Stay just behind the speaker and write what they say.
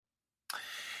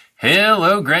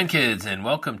Hello, grandkids, and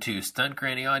welcome to Stunt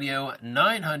Granny Audio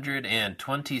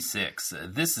 926.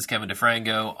 This is Kevin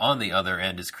DeFranco. On the other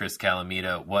end is Chris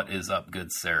Calamita. What is up,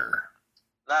 good sir?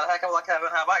 Not a heck of a lot, Kevin.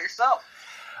 How about yourself?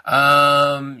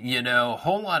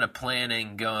 Whole lot of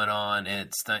planning going on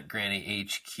at Stunt Granny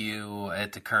HQ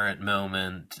at the current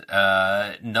moment.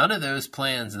 None of those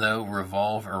plans, though,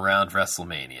 revolve around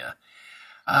WrestleMania.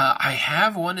 I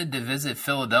have wanted to visit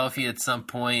Philadelphia at some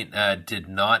point, did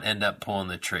not end up pulling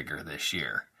the trigger this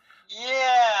year.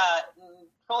 Yeah,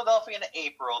 Philadelphia in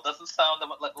April doesn't sound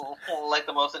like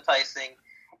the most enticing.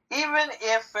 Even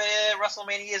if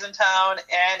WrestleMania is in town,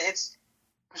 and it's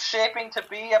shaping to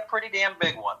be a pretty damn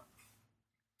big one.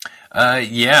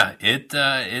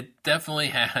 It definitely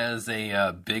has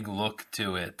a big look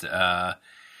to it.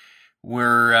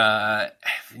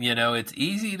 It's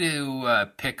easy to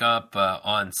pick up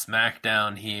on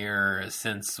SmackDown here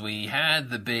since we had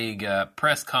the big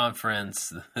press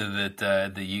conference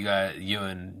that you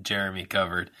and Jeremy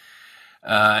covered,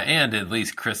 and at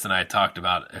least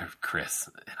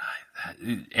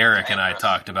Eric and I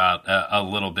talked about a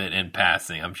little bit in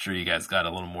passing. I'm sure you guys got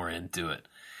a little more into it.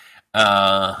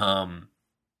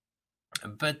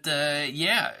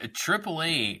 Triple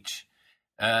H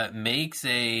makes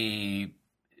a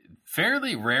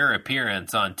fairly rare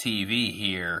appearance on TV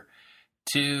here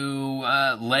to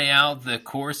lay out the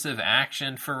course of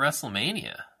action for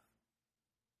WrestleMania.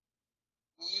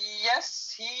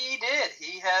 Yes, he did.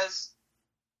 He has,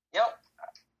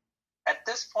 at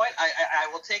this point, I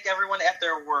will take everyone at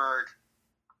their word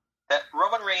that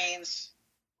Roman Reigns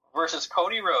versus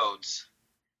Cody Rhodes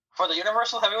for the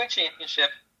Universal Heavyweight Championship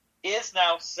is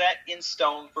now set in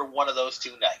stone for one of those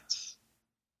two nights.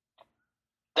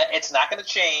 That it's not going to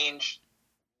change.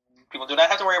 People do not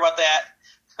have to worry about that.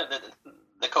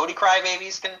 The Cody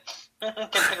crybabies can put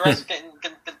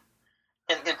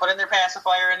in their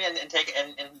pacifier and take a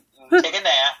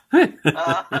nap. And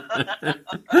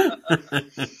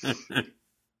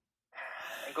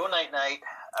go night night.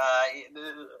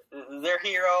 Their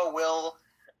hero will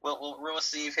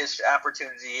receive his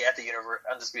opportunity at the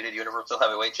Undisputed Universal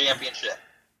Heavyweight Championship.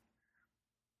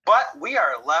 But we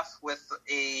are left with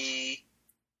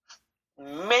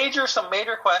some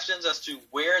major questions as to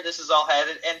where this is all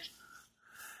headed, and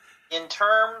in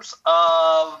terms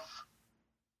of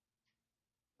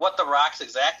what The Rock's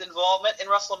exact involvement in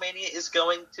WrestleMania is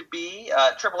going to be.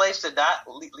 Triple H did not,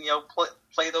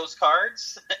 play those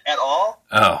cards at all.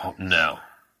 Oh no!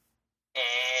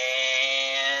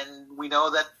 And we know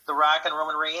that The Rock and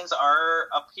Roman Reigns are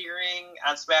appearing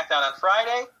on SmackDown on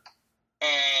Friday,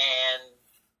 and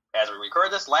as we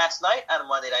record this, last night on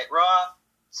Monday Night Raw,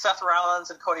 Seth Rollins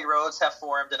and Cody Rhodes have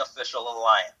formed an official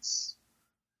alliance.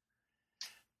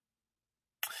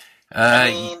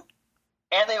 And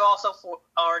they've also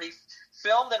already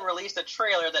filmed and released a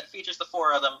trailer that features the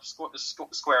four of them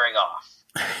squaring off.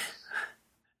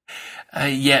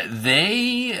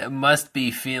 They must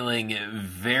be feeling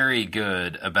very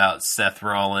good about Seth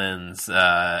Rollins'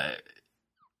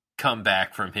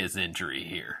 comeback from his injury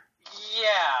here.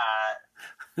 Yeah.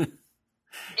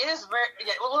 It is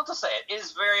let's just say it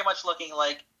is very much looking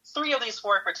like three of these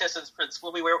four participants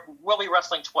will be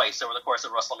wrestling twice over the course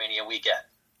of WrestleMania weekend.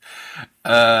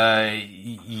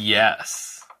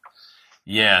 Yes.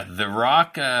 Yeah, The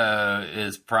Rock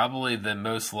is probably the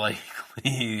most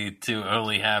likely to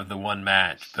only have the one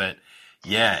match, but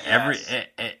yeah, yes.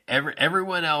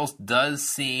 Everyone else does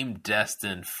seem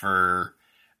destined for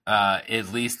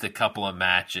at least a couple of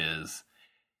matches,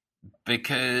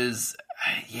 because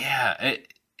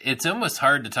it's almost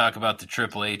hard to talk about the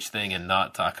Triple H thing and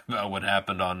not talk about what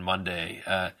happened on Monday.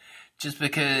 Just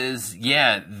because,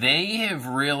 they have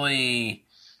really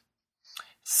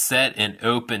set an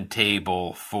open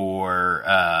table for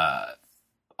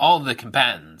all the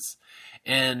combatants.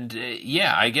 And,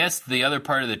 I guess the other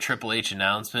part of the Triple H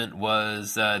announcement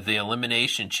was the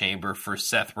Elimination Chamber for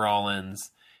Seth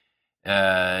Rollins.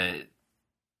 World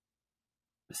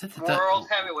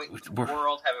Heavyweight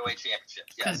Championship,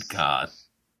 yes. Good God.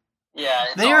 Yeah,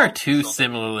 they are too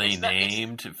similarly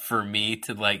named for me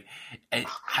to my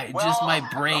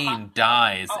brain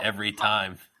dies every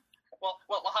time. Well,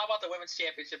 how about the Women's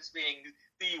Championships being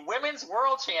the Women's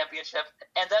World Championship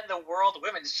and then the World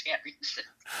Women's Championship?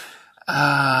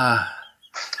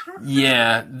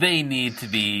 They need to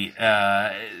be.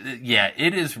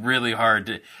 It is really hard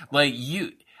to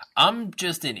I'm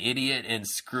just an idiot and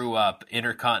screw up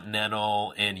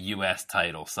Intercontinental and U.S.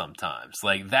 title sometimes.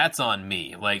 That's on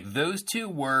me. Those two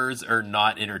words are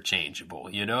not interchangeable.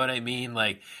 You know what I mean?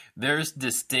 There's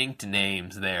distinct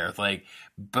names there.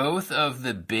 Both of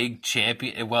the big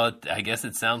champion, well, I guess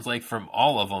it sounds like from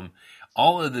all of them,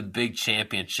 all of the big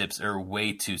championships are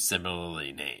way too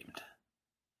similarly named.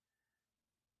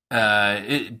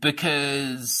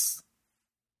 Because,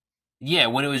 yeah,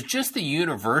 when it was just the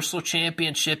Universal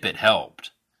Championship, it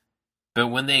helped. But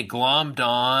when they glommed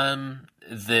on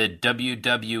the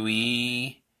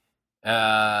WWE,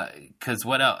 because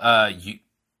what else? Did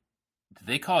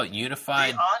they call it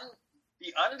Unified?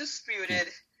 The undisputed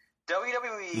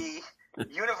WWE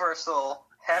Universal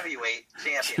Heavyweight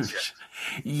Championship.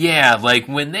 Yeah, like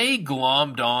when they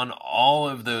glommed on all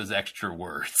of those extra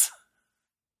words.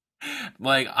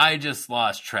 Like, I just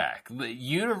lost track. The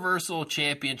Universal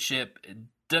Championship,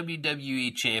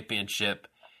 WWE Championship,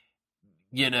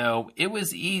 it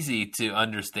was easy to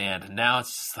understand. Now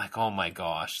it's just like, oh my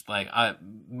gosh. Like,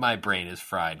 my brain is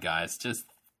fried, guys. Just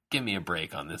give me a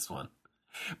break on this one.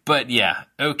 But yeah,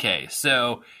 okay.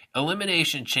 So,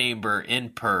 Elimination Chamber in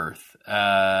Perth.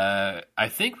 I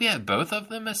think we have both of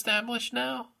them established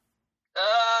now.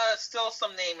 Still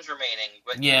some names remaining,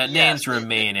 but yeah, names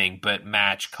remaining, but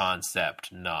match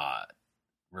concept not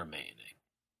remaining.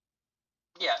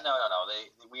 Yeah, no.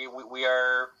 We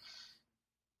are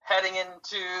heading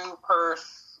into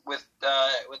Perth with the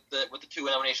two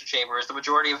Elimination Chambers. The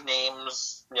majority of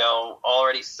names,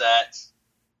 already set.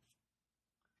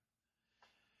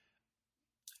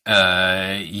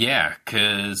 Yeah,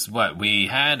 because we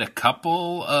had a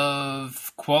couple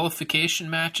of qualification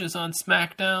matches on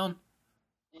SmackDown.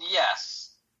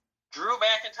 Yes. Drew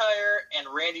McIntyre and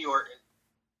Randy Orton.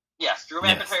 Yes, Drew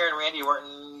McIntyre and Randy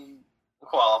Orton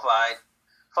qualified.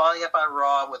 Following up on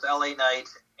Raw with LA Knight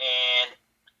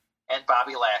and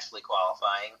Bobby Lashley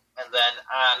qualifying. And then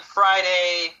on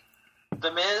Friday,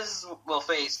 The Miz will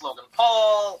face Logan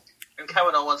Paul, and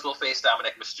Kevin Owens will face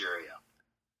Dominic Mysterio.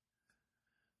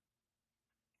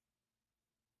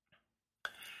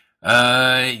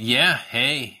 Yeah,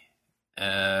 hey.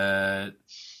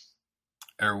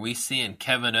 Are we seeing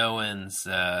Kevin Owens,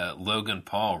 Logan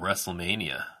Paul,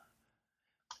 WrestleMania?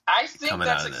 I think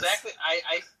that's exactly.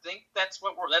 I think that's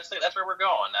what that's where we're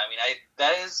going. I mean,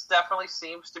 that definitely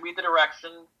seems to be the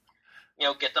direction.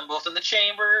 Get them both in the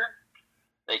chamber.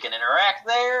 They can interact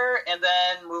there, and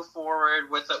then move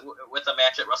forward with a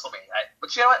match at WrestleMania.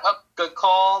 But you know what? Good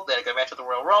call. They had a good match at the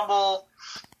Royal Rumble.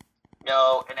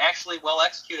 An actually well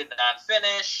executed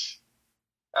non-finish.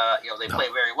 They play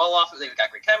very well off of. They've got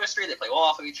great chemistry. They play well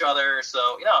off of each other.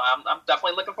 So I'm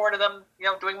definitely looking forward to them.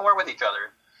 Doing more with each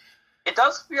other. It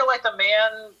does feel like the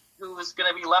man who's going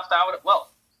to be left out.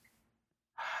 Well,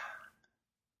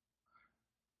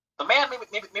 the man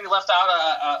maybe left out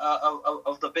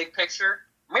of the big picture.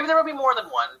 Maybe there will be more than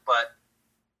one, but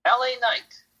LA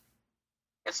Knight.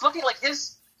 It's looking like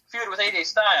his feud with AJ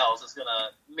Styles is going to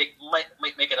make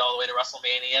it all the way to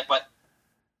WrestleMania, but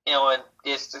and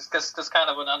it's just cause kind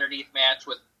of an underneath match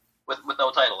with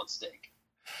no title at stake.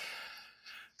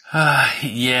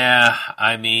 Yeah,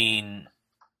 I mean,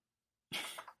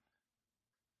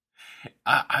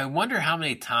 I wonder how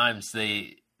many times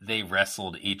they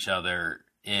wrestled each other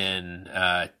in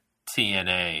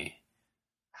TNA.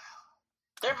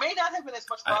 There may not have been as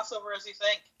much crossover as you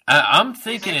think. I'm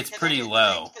thinking it's pretty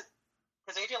low.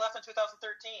 Because AJ left in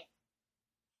 2013.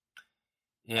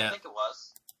 Yeah, I think it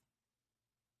was.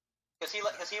 Because he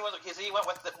went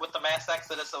with the mass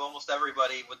exodus of almost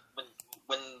everybody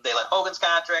when they let Hogan's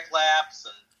contract lapse,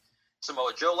 and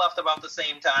Samoa Joe left about the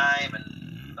same time,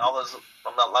 and a lot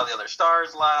of the other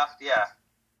stars left. Yeah,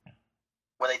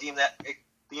 when they deemed that.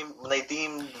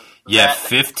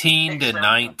 15 to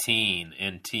 19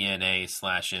 in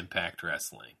TNA / Impact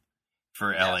Wrestling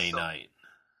for LA Knight.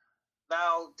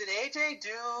 Now, did AJ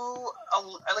do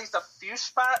at least a few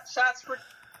shots for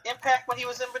Impact when he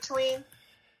was in between?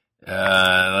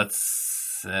 Yeah. Or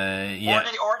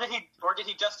did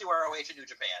he just do ROH in New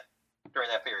Japan during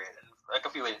that period? Like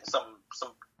some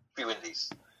few indies.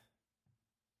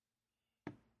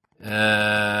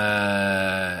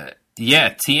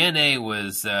 Yeah, TNA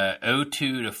was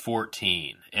 02 to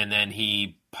 14, and then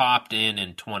he popped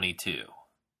in 22.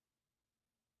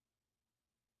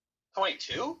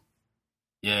 22?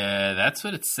 Yeah, that's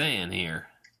what it's saying here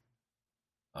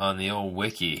on the old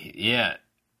wiki. Yeah,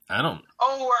 I don't.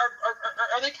 Oh,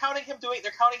 are they counting him doing?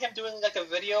 They're counting him doing like a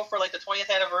video for like the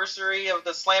 20th anniversary of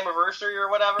the Slammiversary or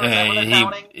whatever. Is that what they're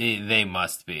counting? They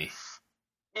must be.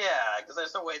 Yeah, because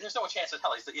there's no chance in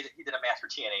hell he did a match for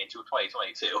TNA in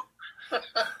 2022.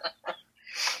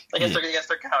 I guess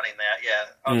they're counting that.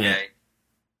 Yeah. Okay. Yeah.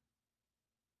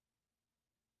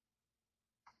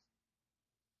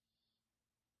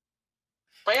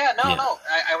 But yeah, no.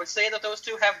 I would say that those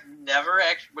two have never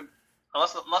actually,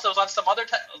 unless it was on some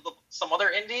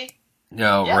other indie,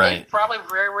 No, Yeah, right. they probably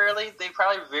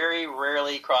very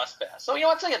rarely cross paths. So,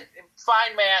 it's like a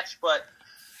fine match, but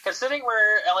considering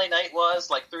where LA Knight was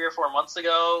like 3 or 4 months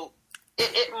ago,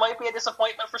 it might be a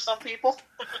disappointment for some people.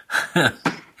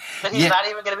 That he's not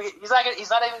even going to be he's not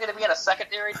even going to be in a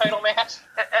secondary title match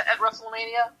at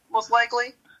WrestleMania, most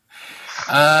likely.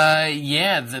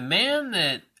 Yeah, the man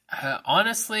that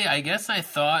honestly, I guess I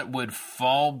thought would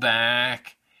fall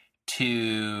back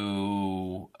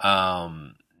to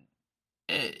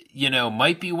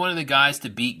might be one of the guys to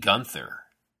beat Gunther.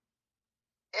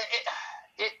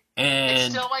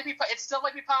 It still might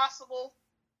be possible,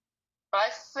 but I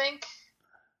think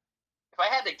if I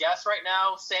had to guess right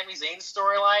now, Sami Zayn's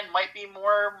storyline might be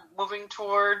more moving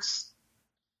towards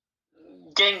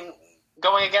going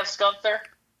against Gunther,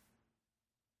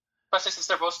 especially since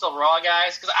they're both still Raw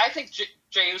guys. Because I think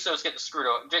Jey Uso's getting screwed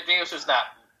over. Jey Uso's not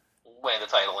winning the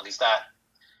title, and he's not.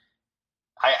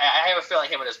 I have a feeling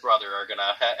him and his brother are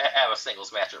gonna have a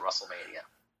singles match at WrestleMania.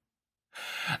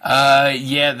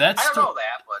 Yeah, I don't know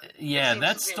that, but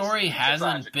that story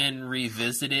hasn't been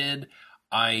revisited.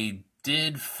 I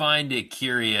did find it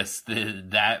curious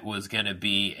that was going to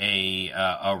be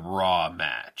a Raw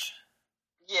match.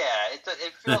 Yeah,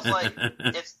 it feels like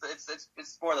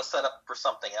it's more the setup for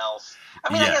something else.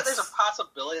 I mean, I guess there's a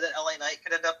possibility that LA Knight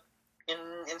could end up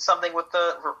in something with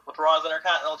Raw's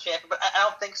Intercontinental Champion, but I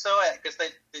don't think so because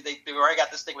they've already got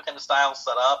this thing with him and Styles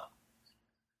set up.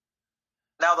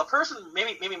 Now, the person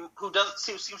maybe who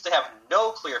seems to have no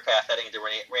clear path heading into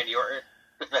Randy Orton,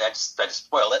 I just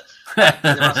spoiled it.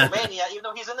 In WrestleMania, even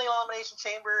though he's in the Elimination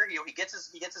Chamber, he gets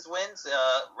his wins.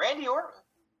 Randy Orton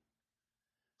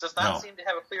does not seem to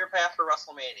have a clear path for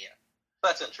WrestleMania.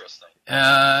 That's interesting.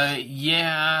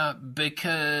 Yeah,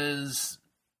 because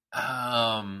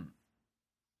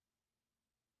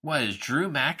what is Drew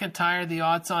McIntyre the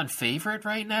odds-on favorite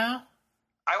right now?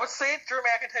 I would say Drew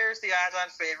McIntyre is the odds-on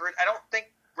favorite. I don't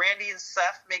think Randy and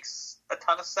Seth makes a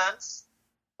ton of sense.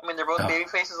 I mean, they're both baby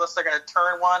faces unless they're going to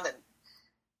turn one.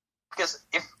 Because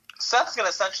if Seth's going to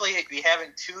essentially be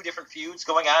having 2 different feuds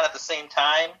going on at the same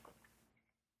time,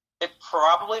 it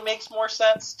probably makes more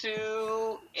sense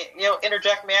to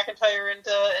interject McIntyre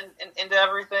into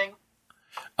everything.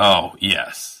 Oh,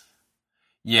 yes.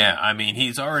 Yeah, I mean,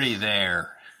 he's already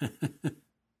there.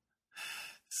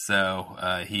 So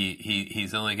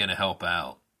he's only going to help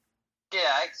out. Yeah,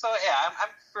 I'm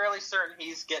fairly certain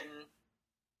he's going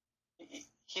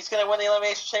to win the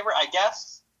Elimination Chamber. I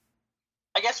guess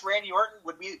Randy Orton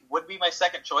would be my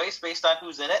second choice based on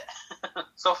who's in it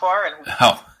so far, and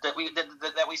that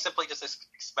we simply just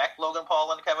expect Logan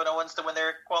Paul and Kevin Owens to win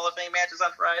their Hall of Fame matches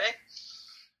on Friday.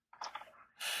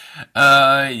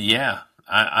 Yeah.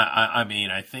 I mean,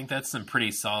 I think that's some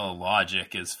pretty solid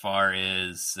logic as far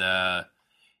as.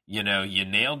 You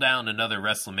nail down another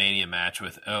WrestleMania match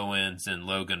with Owens and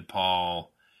Logan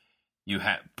Paul. You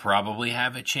probably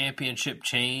have a championship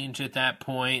change at that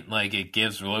point. Like, it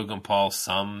gives Logan Paul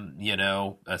some,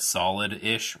 a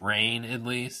solid-ish reign at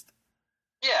least.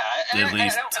 Yeah. At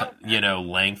least,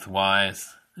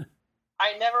 lengthwise.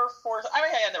 I never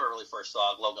really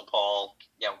foresaw Logan Paul,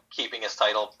 keeping his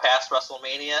title past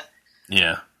WrestleMania.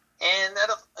 Yeah. And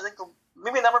I think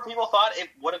maybe a number of people thought it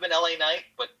would have been LA Knight,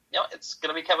 but it's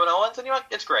going to be Kevin Owens, and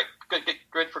it's great.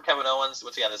 Good for Kevin Owens.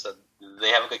 Once again, they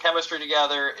have a good chemistry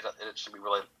together. It should be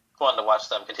really fun to watch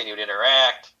them continue to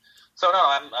interact. So no,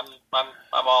 I'm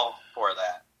all for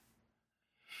that.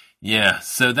 Yeah.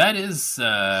 So that is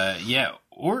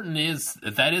Orton is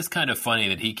kind of funny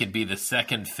that he could be the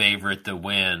second favorite to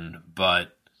win,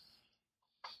 but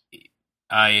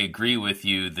I agree with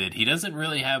you that he doesn't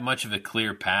really have much of a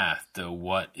clear path to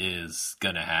what is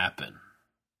going to happen.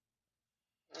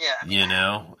 Yeah.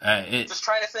 Just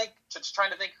trying to think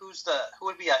who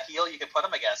would be a heel you could put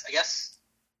him against. I guess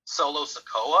Solo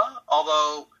Sikoa,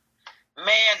 although,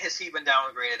 man, has he been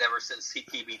downgraded ever since he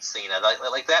beat Cena.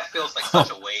 Like that feels like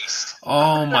such a waste.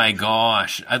 Oh my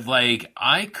gosh.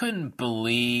 I couldn't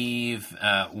believe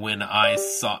when I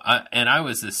saw, and I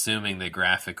was assuming the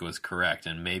graphic was correct,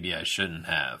 and maybe I shouldn't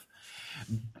have.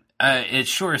 It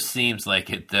sure seems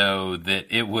like it, though, that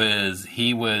he's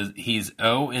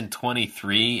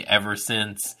 0-23 ever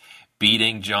since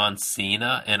beating John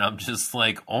Cena, and I'm just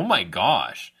like, oh my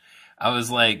gosh. I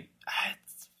was like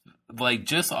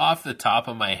just off the top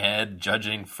of my head,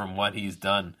 judging from what he's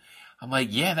done, I'm like,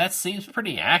 yeah, that seems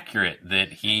pretty accurate.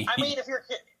 That he. I mean, if you're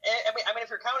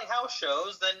counting house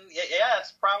shows, then yeah,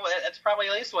 it's probably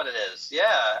at least what it is.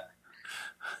 Yeah.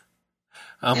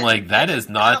 I'm like, that is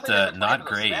not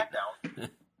great. Yeah.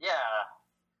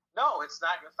 No, it's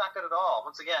not good at all.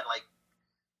 Once again,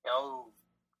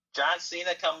 John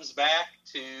Cena comes back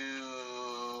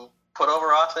to put over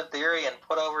Austin Theory and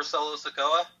put over Solo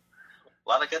Sikoa. A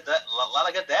lot of good that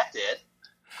did.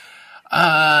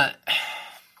 I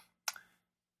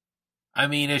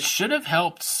mean, it should have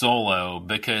helped Solo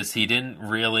because he didn't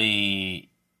really.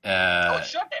 It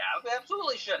should have.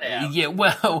 Absolutely should have. Yeah,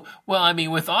 well. I mean,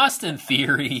 with Austin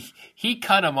Theory, he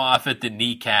cut him off at the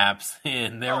kneecaps,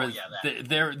 and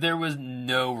there was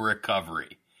no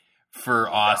recovery for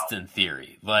Austin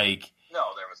Theory. Like, no,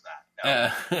 there was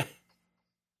not. No.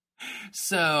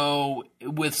 So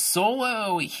with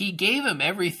Solo, he gave him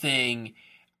everything.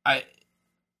 I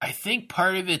think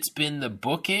part of it's been the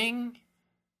booking.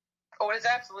 Oh, it's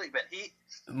absolutely been. He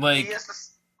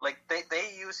is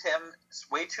they use him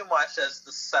way too much as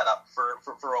the setup for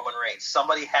Roman Reigns.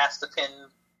 Somebody has to pin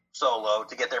Solo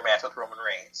to get their match with Roman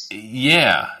Reigns.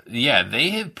 Yeah, they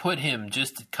have put him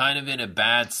just kind of in a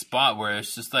bad spot where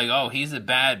it's just like, oh, he's a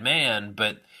bad man,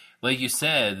 but like you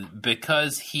said,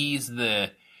 because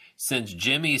since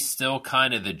Jimmy's still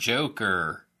kind of the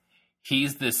Joker,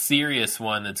 he's the serious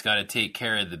one that's got to take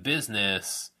care of the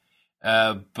business.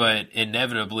 But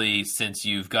inevitably, since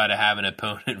you've got to have an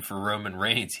opponent for Roman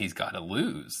Reigns, he's got to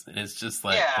lose. And it's just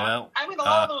like, well... I mean, a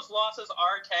lot of those losses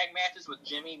are tag matches with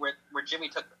Jimmy where Jimmy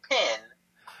took the pin.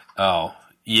 Oh,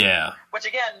 yeah. Which,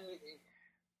 again,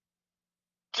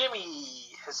 Jimmy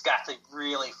has got to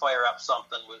really fire up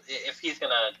something. If he's going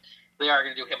to... They are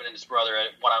going to do him and his brother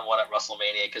one-on-one at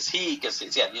WrestleMania because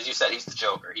as you said, he's the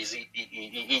Joker. He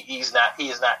is not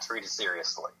treated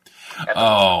seriously.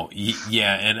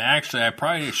 Yeah, and actually, I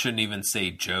probably shouldn't even say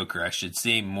Joker. I should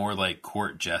say more like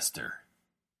court jester.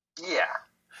 Yeah.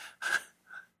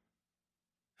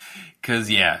 Because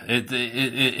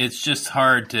it's just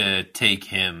hard to take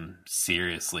him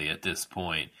seriously at this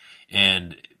point,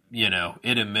 and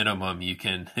at a minimum, you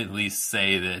can at least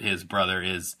say that his brother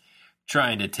is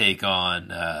trying to take on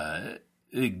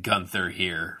Gunther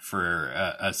here for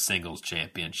a singles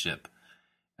championship.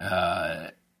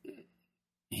 Even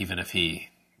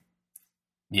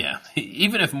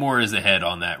if Moore is ahead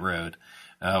on that road,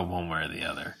 one way or the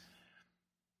other.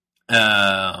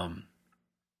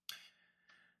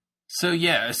 So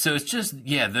it's just,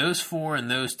 those four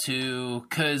and those two,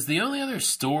 because the only other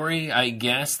story, I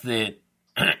guess, that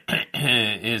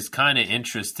is kind of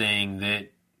interesting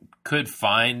that could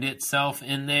find itself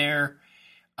in there.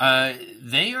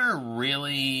 They are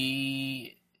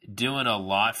really doing a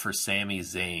lot for Sami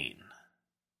Zayn.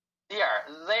 They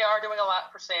are doing a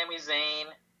lot for Sami Zayn.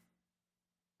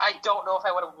 I don't know if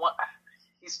I would have won.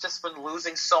 He's just been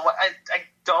losing so much. I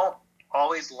don't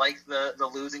always like the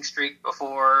losing streak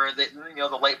before the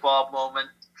light bulb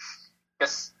moment.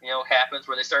 Guess happens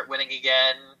where they start winning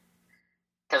again.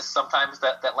 Because sometimes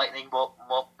that lightning bulb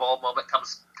moment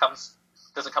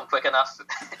doesn't come quick enough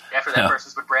after that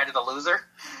person's been branded a loser.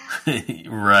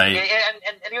 Right.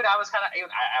 And I was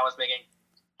I was making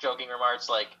joking remarks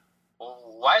like,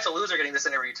 why is a loser getting this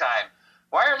interview time?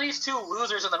 Why are these two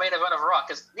losers in the main event of Raw?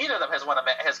 Because neither of them has won a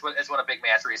big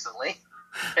match recently.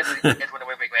 Has won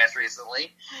a big match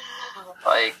recently.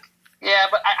 Like, yeah,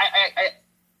 but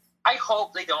I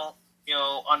hope they don't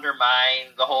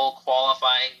undermine the whole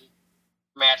qualifying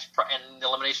match and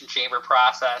elimination chamber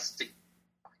process to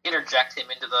interject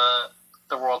him into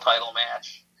the world title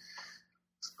match.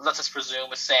 Let's just presume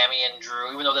with Sammy and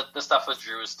Drew, even though the stuff with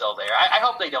Drew is still there. I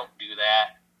hope they don't do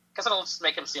that, because it'll just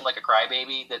make him seem like a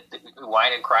crybaby who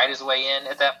whined and cried his way in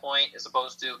at that point, as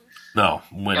opposed to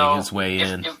winning his way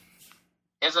in.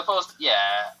 As opposed to,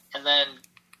 and then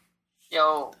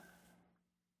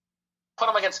put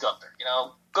him against Gunther.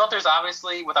 Gunther's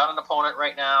obviously without an opponent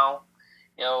right now.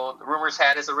 The rumors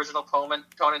had his original opponent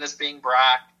as being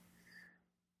Brock.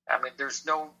 I mean, there's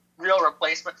no real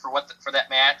replacement for that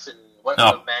match and what it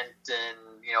would have meant and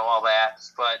all that.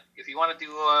 But if you want to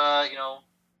do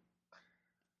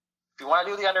if you want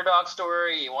to do the underdog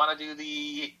story, you want to do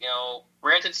the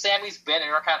granted, Sammy's been an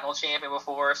Intercontinental Champion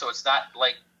before, so it's not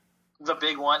like the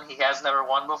big one. He has never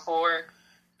won before.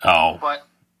 Oh, but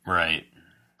right.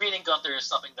 Beating Gunther is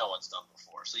something no one's done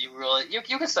before, so you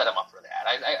can set him up for that.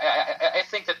 I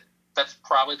think that's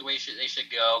probably the way they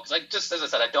should go, because as I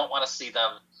said, I don't want to see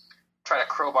them try to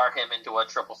crowbar him into a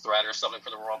triple threat or something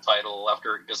for the world title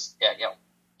after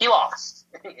he lost.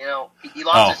 He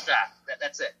lost his shot.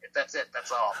 That's it. That's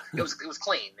all. It was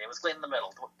clean. It was clean in the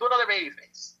middle. Do another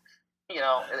babyface. He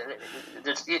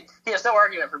has no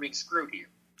argument for being screwed here.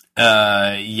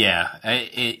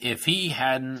 If he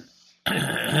hadn't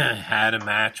had a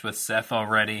match with Seth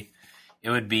already, it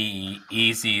would be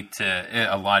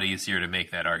a lot easier to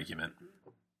make that argument.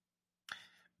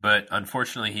 But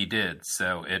unfortunately he did,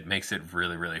 so it makes it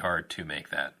really, really hard to make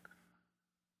that.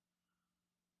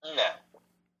 Yeah.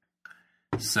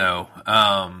 So,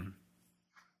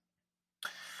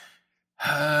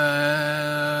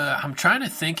 I'm trying to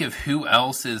think of who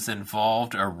else is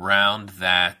involved around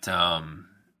that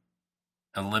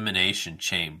elimination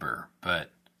chamber,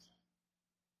 but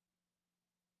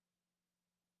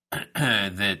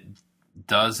that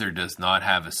does or does not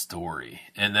have a story.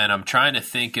 And then I'm trying to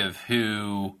think of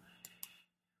who,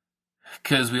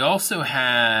 because we also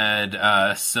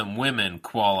had some women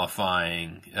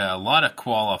qualifying, a lot of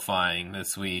qualifying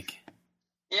this week.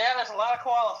 Yeah, there's a lot of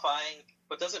qualifying,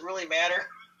 but does it really matter?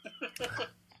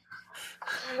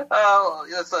 Let's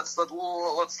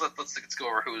go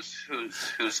over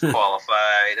who's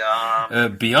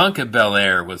qualified. Bianca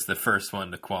Belair was the first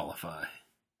one to qualify.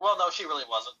 Well, no, she really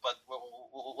wasn't, but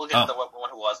we'll get to the one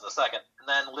who was in a second. And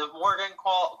then Liv Morgan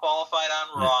qualified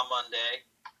on Raw Monday.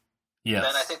 Yes.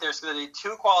 Then I think there's going to be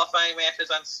 2 qualifying matches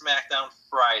on SmackDown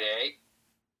Friday.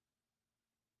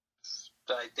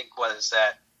 I think, what is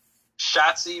that?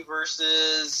 Shotzi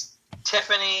versus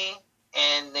Tiffany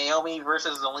and Naomi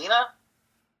versus Zelina?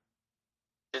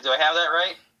 Do I have that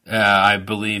right? I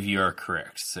believe you are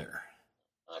correct, sir.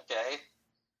 Okay.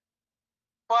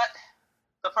 But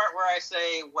the part where I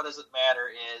say, what does it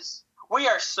matter, is we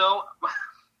are so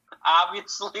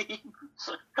obviously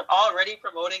already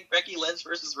promoting Becky Lynch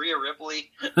versus Rhea Ripley.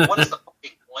 What is the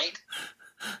fucking point?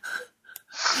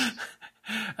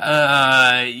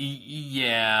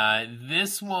 Yeah,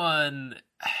 this one,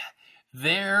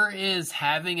 there is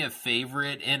having a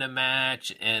favorite in a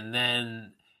match, and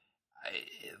then,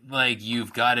 like,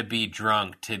 you've got to be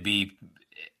drunk to be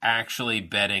actually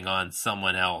betting on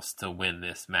someone else to win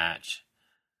this match.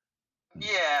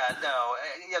 Yeah, no.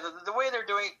 Yeah, the way they're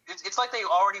doing it's like they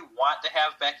already want to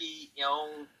have Becky,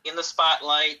 in the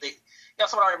spotlight.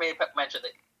 Someone already made mention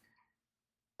that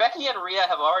Becky and Rhea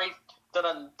have already done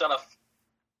a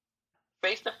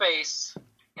face-to-face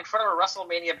in front of a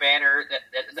WrestleMania banner that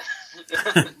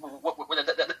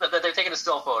they're taking a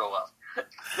still photo of.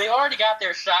 They already got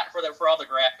their shot for all the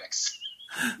graphics.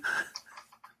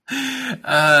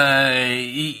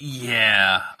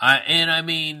 Yeah. I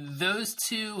mean, those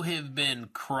two have been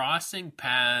crossing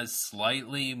paths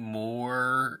slightly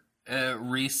more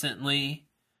recently.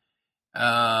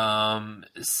 So,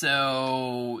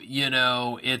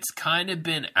 it's kind of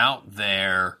been out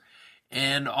there.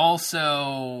 And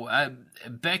also,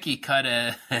 Becky cut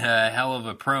a hell of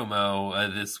a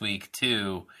promo this week,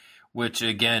 too, which,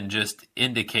 again, just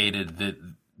indicated that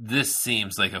this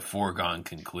seems like a foregone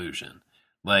conclusion.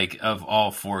 Like, of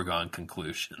all foregone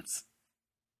conclusions.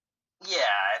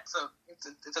 Yeah, it's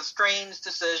a strange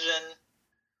decision,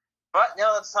 but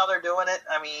that's how they're doing it.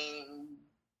 I mean,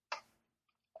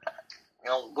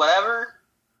 whatever.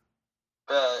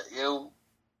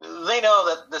 They know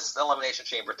that this Elimination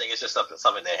Chamber thing is just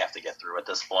something they have to get through at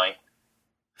this point.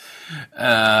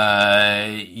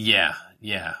 Yeah.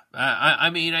 I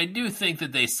mean, I do think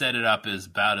that they set it up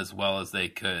about as well as they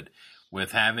could,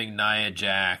 with having Nia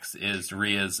Jax as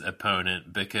Rhea's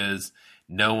opponent, because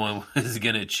no one was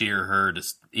going to cheer her,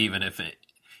 even if it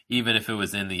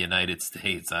was in the United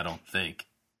States. I don't think.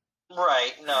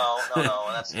 Right? No.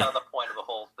 That's kind of the point of the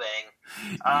whole thing.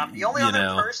 The only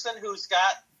other person who's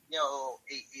got a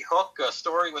hook, a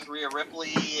story with Rhea Ripley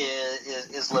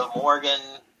is Liv Morgan,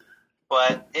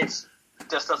 but it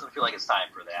just doesn't feel like it's time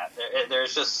for that.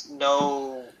 There's just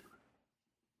no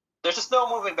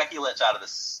moving Becky Lynch out of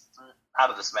this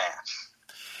match.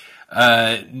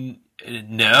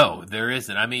 No, there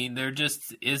isn't. I mean, there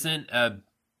just isn't a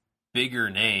bigger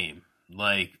name.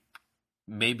 Like,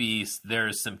 maybe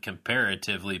there's some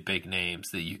comparatively big names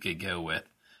that you could go with.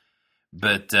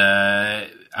 But,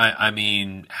 I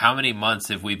mean, how many months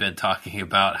have we been talking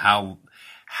about how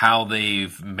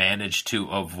they've managed to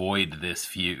avoid this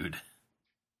feud?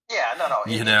 Yeah, no.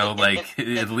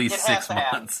 At least 6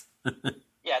 months.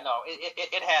 Yeah, no,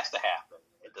 it has to happen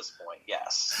at this point,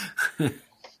 yes.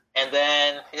 And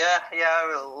then,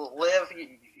 Liv,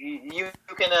 you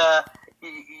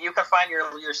can find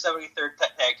your 73rd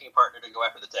tag team partner to go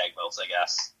after the tag belts, I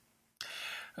guess.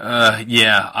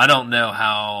 Yeah, I don't know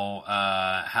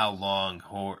how long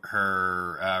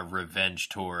her revenge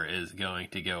tour is going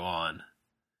to go on.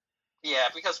 Yeah,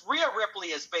 because Rhea Ripley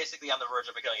is basically on the verge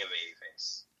of becoming a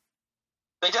babyface.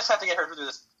 They just have to get her through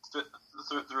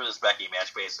this Becky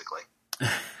match, basically.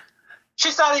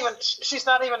 She's not even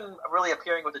really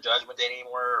appearing with the Judgment Day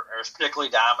anymore, or particularly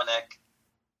Dominic.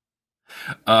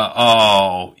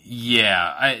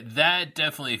 That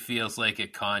definitely feels like a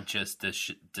conscious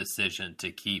decision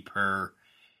to keep her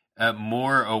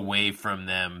more away from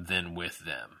them than with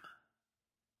them.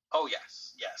 Oh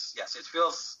yes.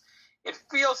 It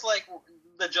feels like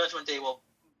the Judgment Day will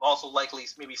also likely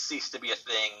maybe cease to be a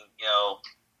thing,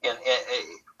 in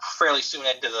fairly soon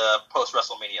into the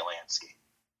post-WrestleMania landscape.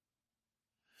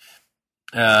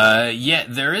 Yeah,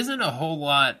 there isn't a whole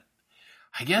lot.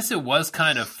 I guess it was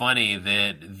kind of funny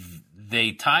that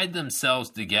they tied themselves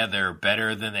together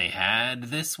better than they had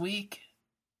this week.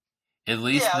 At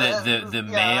least the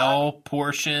male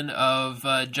portion of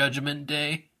Judgment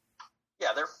Day.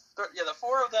 Yeah, the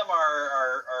four of them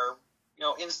are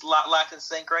locked in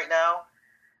sync right now,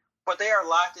 but they are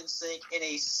locked in sync in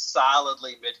a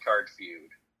solidly mid-card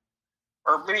feud,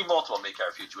 or maybe multiple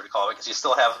mid-card feuds, you would call it, because you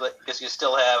still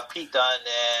have Pete Dunne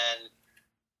and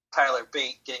Tyler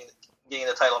Bate getting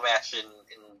the title match in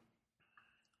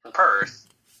Perth.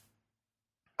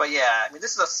 But yeah, I mean,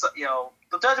 this is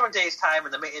the Judgment Day's time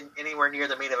in anywhere near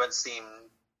the main event scene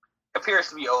appears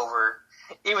to be over,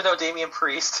 even though Damian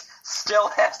Priest still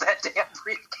has that damn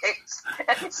briefcase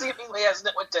and he seemingly has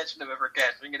no intention of ever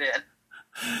cashing it in.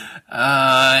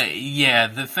 Yeah,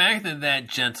 the fact that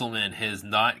gentleman has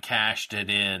not cashed it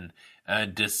in,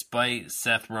 despite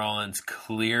Seth Rollins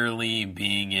clearly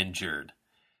being injured,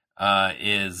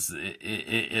 is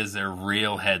a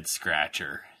real head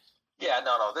scratcher. Yeah,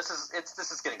 no, this is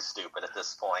getting stupid at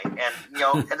this point, and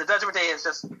and the Judgment Day is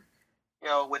just,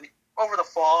 when over the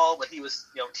fall when he was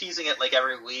teasing it like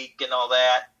every week and all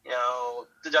that,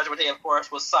 the Judgment Day of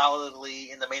course was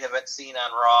solidly in the main event scene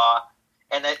on Raw,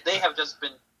 and they have just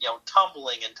been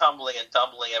tumbling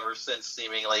ever since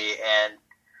seemingly, and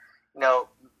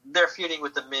they're feuding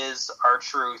with the Miz,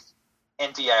 R-Truth,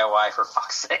 and DIY for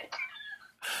fuck's sake.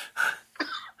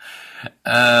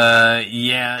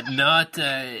 Yeah, not.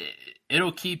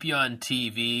 It'll keep you on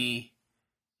TV,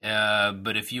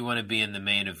 but if you want to be in the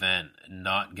main event,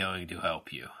 not going to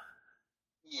help you.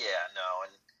 Yeah, no,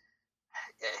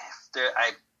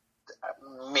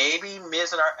 and maybe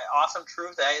Miz and Awesome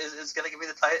Truth is going to give me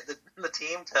the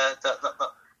team to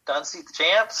unseat the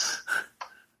champs.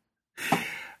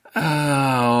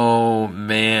 Oh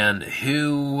man,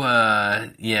 who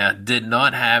did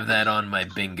not have that on my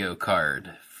bingo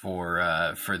card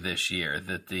for this year,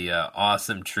 that the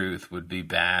Awesome Truth would be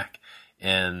back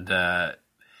and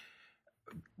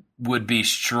would be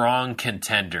strong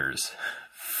contenders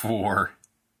for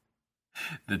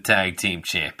the tag team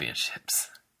championships.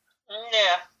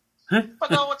 Yeah. But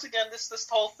no, once again, this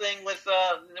whole thing with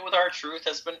R-Truth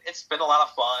it's been a lot of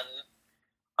fun.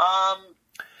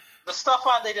 The stuff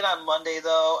they did on Monday,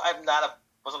 though,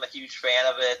 wasn't a huge fan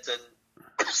of it, and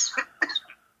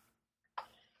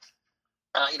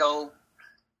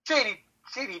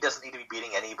JD doesn't need to be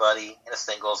beating anybody in a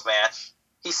singles match.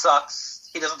 He sucks.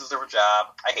 He doesn't deserve a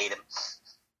job. I hate him.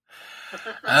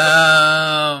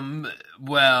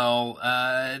 Well,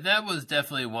 that was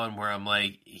definitely one where I'm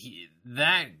like,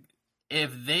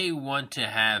 if they want to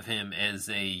have him as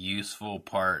a useful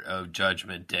part of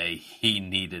Judgment Day, he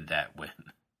needed that win.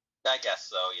 I guess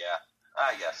so, yeah.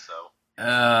 I guess so.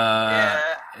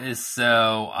 Yeah.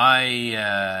 So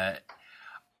I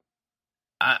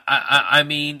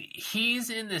mean,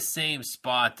 he's in the same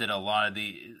spot that a lot of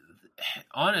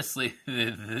honestly,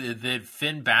 that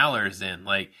Finn Balor's in.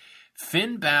 Like,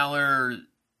 Finn Balor,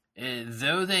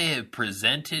 though they have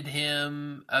presented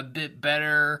him a bit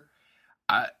better,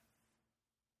 a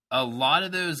lot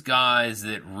of those guys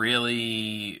that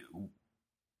really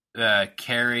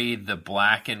carried the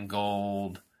black and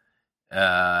gold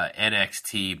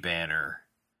NXT banner.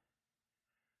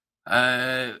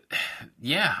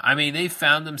 Yeah, I mean, they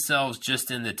found themselves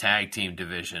just in the tag team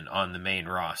division on the main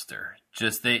roster.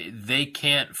 Just they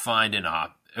can't find an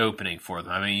opening for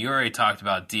them. I mean, you already talked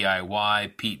about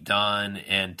DIY, Pete Dunne,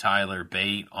 and Tyler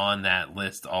Bate on that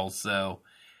list also.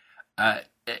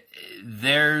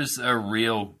 There's a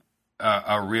real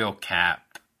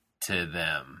cap to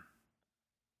them.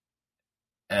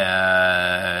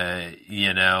 I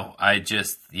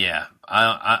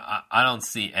don't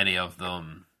see any of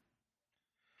them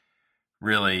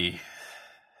really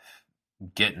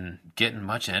getting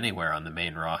much anywhere on the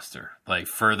main roster, like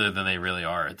further than they really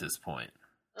are at this point.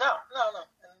 No. And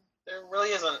there really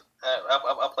isn't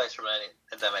a place for them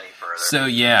any further. So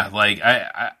yeah, like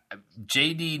I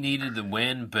JD needed the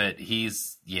win, but I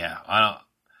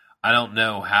don't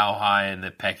know how high in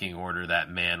the pecking order that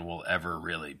man will ever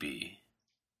really be.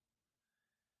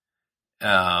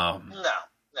 No.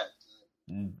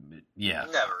 Yeah.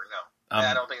 Never, no.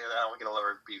 I don't think it'll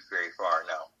ever be very far,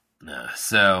 no. No.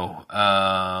 So,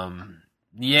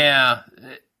 yeah.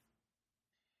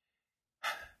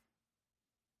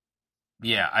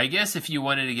 Yeah, I guess if you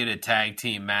wanted to get a tag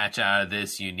team match out of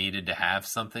this, you needed to have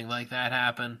something like that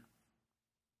happen.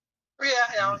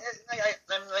 Yeah,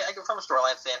 from a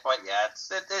storyline standpoint, yeah,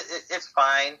 it's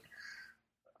fine.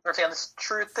 on this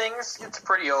Truth things, it's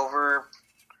pretty over.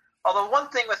 Although one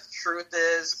thing with Truth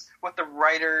is, with the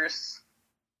writers,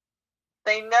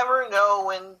 they never know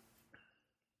when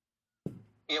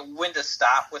to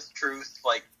stop with Truth.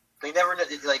 Like, they never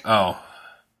like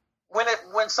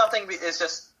when something is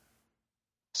just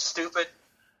stupid,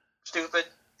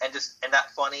 and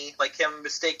not funny. Like him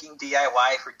mistaking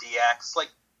DIY for DX. Like,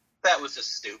 that was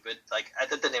just stupid. Like, I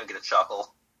didn't even get a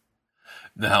chuckle.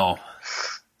 No.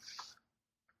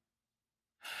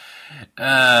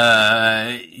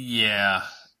 Yeah.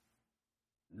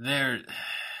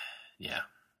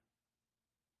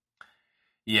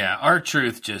 Yeah,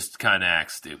 R-Truth just kind of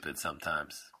acts stupid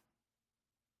sometimes.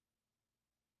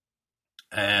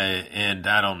 And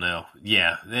I don't know.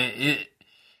 Yeah,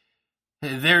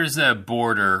 there's a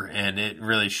border, and it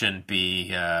really shouldn't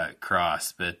be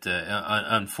crossed. But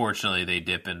unfortunately, they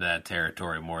dip into that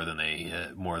territory more than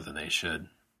they should.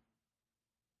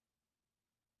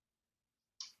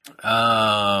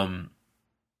 Because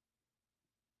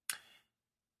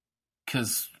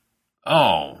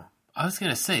I was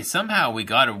gonna say somehow we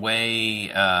got away.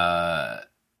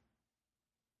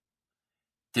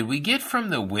 Did we get from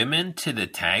the women to the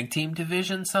tag team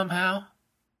division somehow?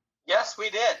 Yes, we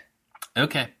did.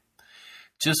 Okay.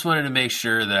 Just wanted to make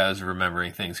sure that I was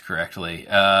remembering things correctly.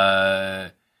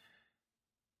 Because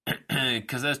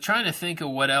I was trying to think of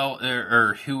what else,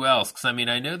 or who else. Because, I mean,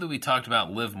 I know that we talked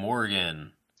about Liv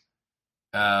Morgan.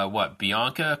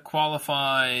 Bianca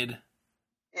qualified?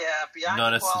 Yeah, Bianca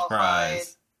not qualified. A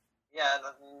surprise. Yeah,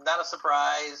 not a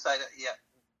surprise.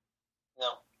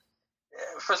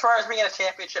 For as far as being in a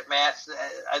championship match,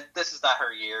 this is not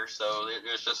her year, so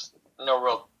there's just no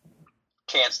real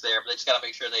chance there. But they just got to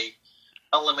make sure they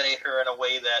eliminate her in a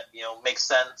way that makes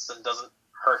sense and doesn't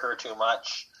hurt her too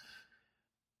much.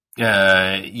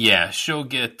 Yeah, she'll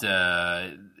get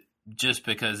just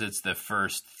because it's the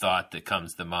first thought that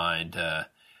comes to mind.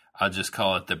 I'll just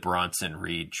call it the Bronson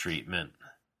Reed treatment,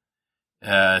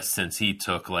 since he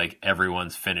took like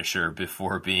everyone's finisher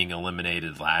before being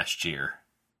eliminated last year.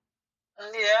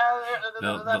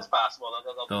 Yeah, that's possible.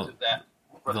 They'll do that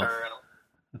with her.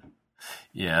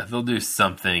 Yeah, they'll do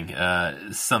something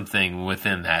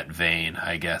within that vein,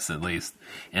 I guess, at least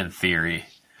in theory.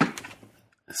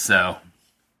 So,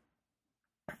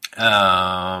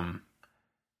 Liv,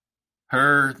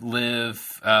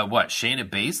 Shayna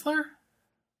Baszler?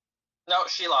 No,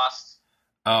 she lost.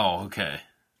 Oh, okay.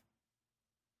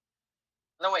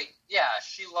 No, wait. Yeah,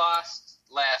 she lost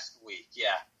last week.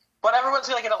 Yeah. But everyone's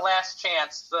going to get a last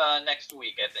chance next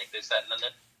week, I think they said. And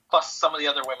then plus some of the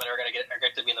other women are going to get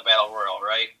to be in the Battle Royal,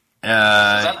 right?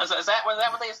 Is that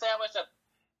what they established? That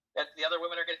the other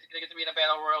women are going to get to be in a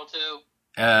Battle Royal too?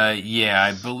 Yeah,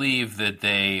 I believe that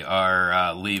they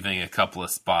are leaving a couple of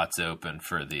spots open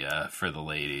for the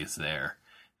ladies there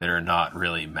that are not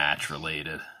really match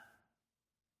related.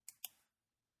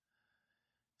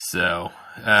 So,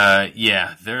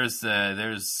 yeah, there's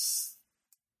a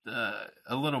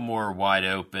little more wide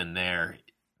open there,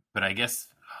 but I guess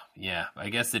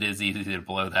it is easy to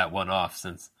blow that one off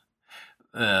since,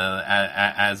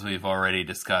 as we've already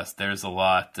discussed, there's a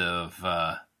lot of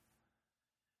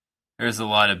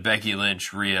Becky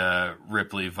Lynch, Rhea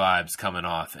Ripley vibes coming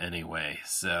off anyway.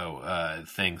 So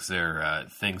things are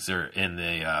in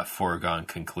the foregone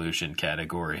conclusion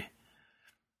category.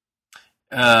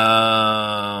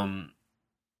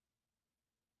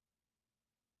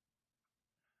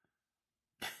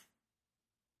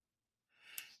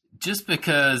 Just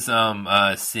because I'm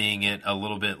seeing it a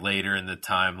little bit later in the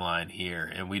timeline here,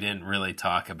 and we didn't really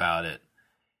talk about it.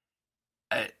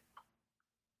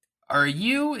 Are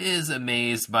you as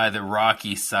amazed by the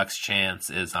Rocky Sucks chants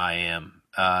as I am?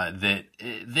 That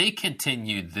they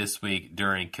continued this week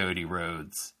during Cody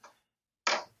Rhodes'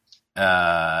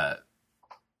 promo.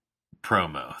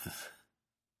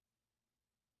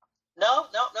 No.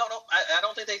 I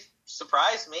don't think they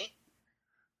surprised me.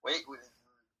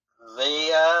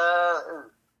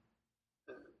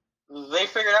 They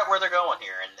figured out where they're going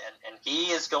here, and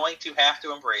he is going to have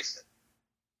to embrace it.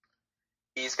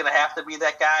 He's going to have to be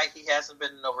that guy he hasn't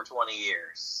been in over 20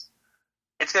 years.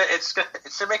 It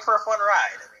should make for a fun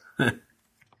ride. I mean,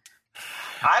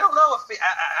 I don't know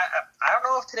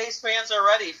if today's fans are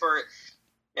ready for it.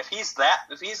 If he's that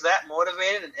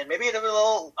motivated and maybe a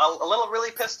little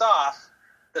really pissed off,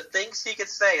 the things he could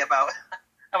say about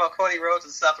Cody Rhodes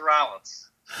and Seth Rollins.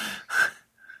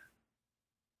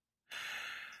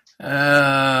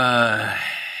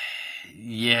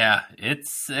 Yeah,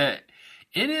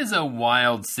 it is a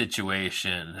wild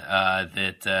situation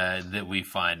that we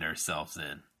find ourselves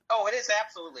in. Oh, it is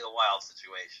absolutely a wild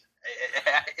situation.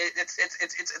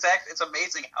 It's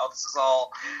amazing how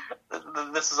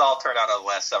this has all turned out in the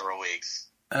last several weeks.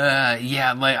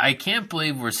 Yeah, like I can't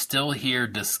believe we're still here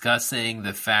discussing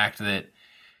the fact that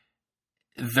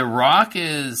The Rock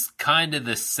is kind of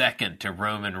the second to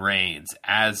Roman Reigns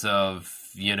as of,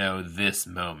 this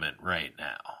moment right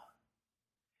now.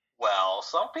 Well,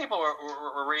 some people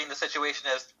were reading the situation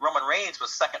as Roman Reigns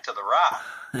was second to The Rock.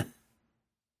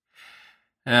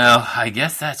 Well, I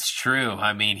guess that's true.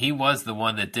 I mean, he was the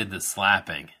one that did the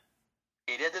slapping.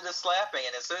 He did the slapping,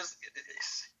 and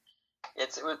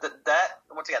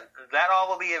once again, that all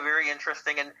will be a very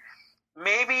interesting, and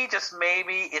maybe, just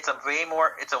maybe, it's a way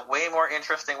more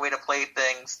interesting way to play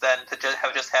things than to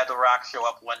just have The Rock show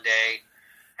up one day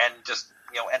and just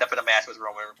end up in a match with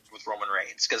Roman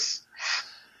Reigns. Because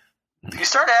you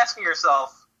start asking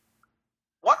yourself,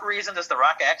 what reason does The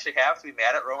Rock actually have to be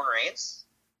mad at Roman Reigns?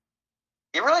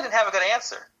 You really didn't have a good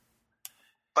answer.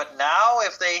 But now,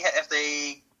 if they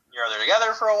they're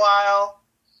together for a while,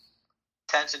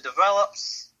 tension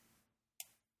develops,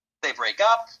 they break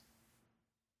up,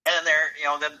 and then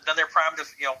they're primed to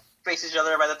face each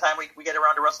other by the time we get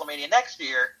around to WrestleMania next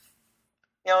year.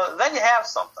 Then you have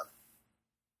something.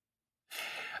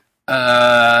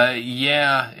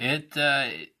 Yeah,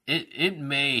 it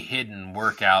may hidden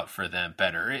work out for them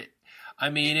better. It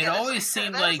always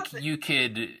seemed like you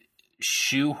could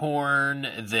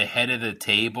shoehorn the head of the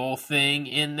table thing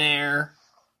in there.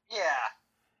 Yeah.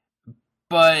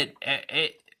 But,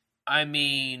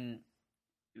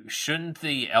 shouldn't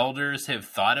the elders have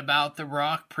thought about The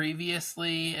Rock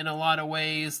previously in a lot of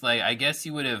ways? Like, I guess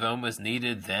you would have almost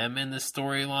needed them in the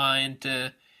storyline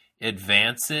to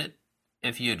advance it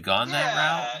if you had gone that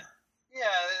route. Yeah,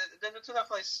 there's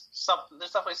definitely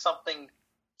something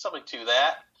to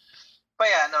that. But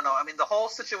yeah, no. I mean, the whole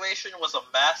situation was a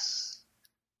mess.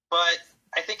 But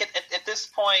I think at this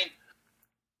point,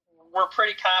 we're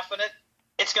pretty confident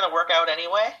it's going to work out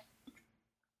anyway.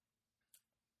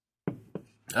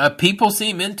 People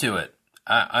seem into it.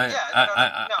 No.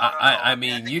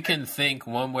 You can think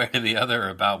one way or the other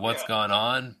about what's gone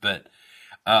on, but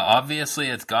obviously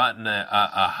it's gotten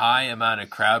a high amount of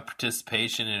crowd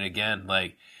participation. And again,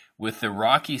 like with the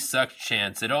Rocky Sucks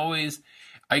chants, it always,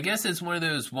 I guess it's one of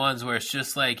those ones where it's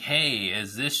just like, hey,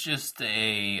 is this just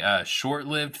a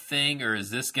short-lived thing, or is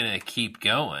this going to keep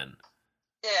going?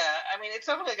 Yeah, I mean, it's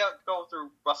definitely going to go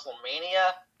through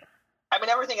WrestleMania. I mean,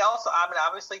 everything else,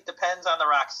 obviously depends on The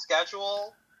Rock's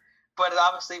schedule, but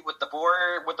obviously with the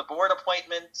board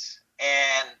appointment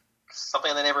and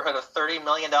something in the neighborhood of $30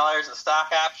 million in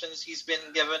stock options he's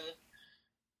been given,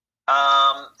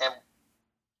 and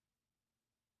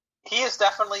he is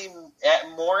definitely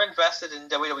more invested in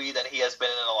WWE than he has been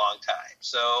in a long time.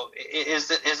 So is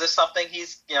this something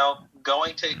he's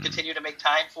going to continue to make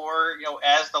time for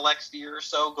as the next year or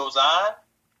so goes on?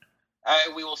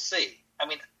 We will see. I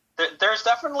mean, there's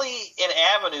definitely an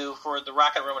avenue for The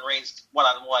Rock and Roman Reigns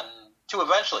one-on-one to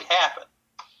eventually happen,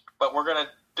 but we're gonna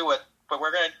do it. But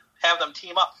we're gonna have them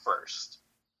team up first.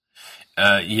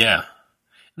 Yeah,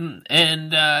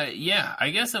 and yeah,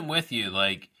 I guess I'm with you.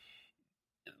 Like,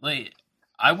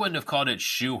 I wouldn't have called it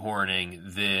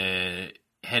shoehorning the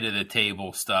head of the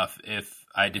table stuff if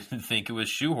I didn't think it was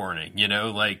shoehorning.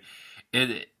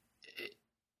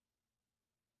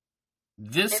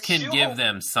 This can give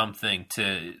them something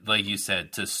to, like you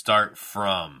said, to start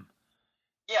from.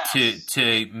 Yes.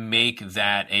 To make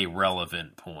that a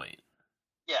relevant point.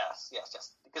 Yes.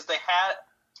 Because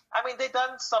they've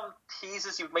done some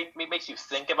teases makes you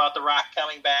think about The Rock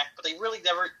coming back, but they really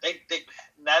never,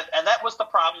 and that was the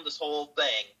problem this whole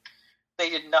thing. They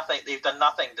did nothing, they've done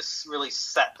nothing to really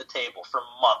set the table for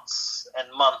months and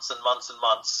months and months and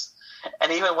months.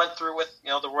 And even went through with,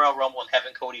 the Royal Rumble and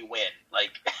having Cody win.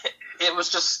 Like, it was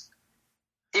just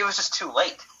too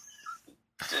late.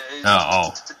 It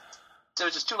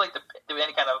was just too late to do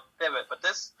any kind of pivot. But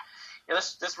this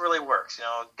really works.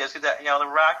 Gives you that. The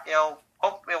Rock.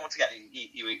 Once again,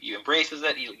 he embraces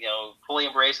it. He fully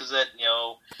embraces it.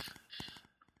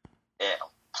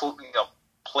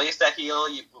 Place that heel.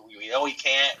 We know he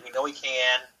can. We know he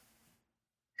can.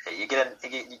 You get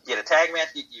a tag match.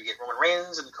 You get Roman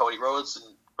Reigns and Cody Rhodes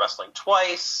and wrestling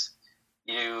twice.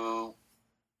 You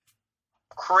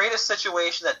create a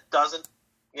situation that doesn't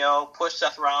push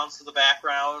Seth Rollins to the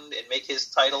background and make him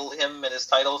and his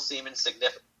title seem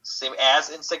as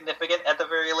insignificant at the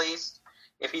very least.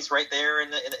 If he's right there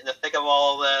in the thick of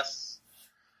all of this.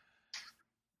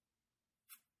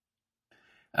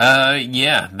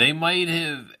 Yeah, they might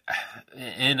have,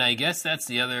 and I guess that's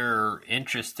the other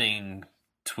interesting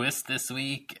twist this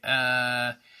week.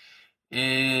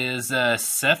 is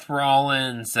Seth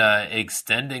Rollins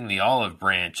extending the olive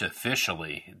branch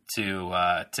officially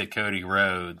to Cody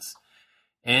Rhodes.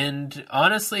 And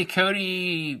honestly,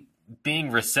 Cody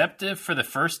being receptive for the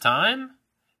first time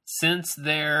since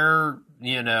their,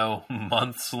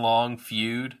 months-long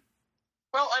feud.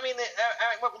 Well, I mean,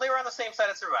 they were on the same side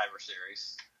of Survivor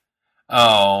Series.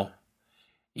 Oh.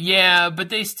 Yeah, but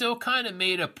they still kind of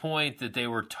made a point that they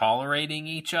were tolerating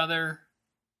each other.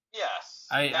 Yes.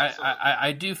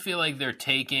 I do feel like they're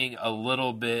taking a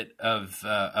little bit of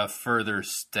a further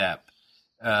step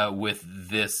with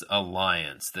this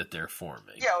alliance that they're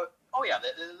forming. Yeah. Oh, yeah.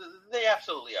 They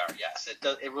absolutely are. Yes.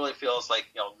 It really feels like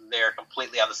they're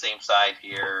completely on the same side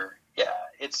here. Yeah.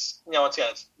 It's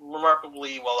it's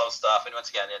remarkably well done stuff, and once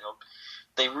again,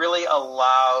 they really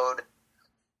allowed.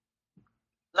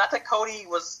 Not that Cody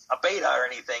was a beta or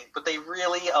anything, but they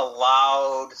really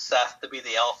allowed Seth to be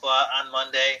the alpha on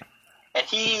Monday, and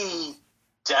he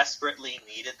desperately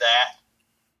needed that.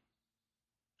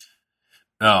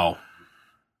 Oh.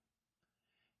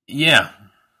 Yeah.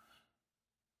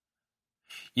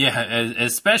 Yeah,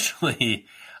 especially,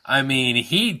 I mean,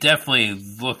 he definitely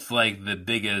looked like the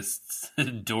biggest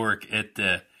dork at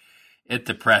the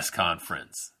press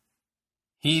conference.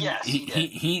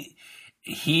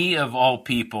 He of all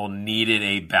people needed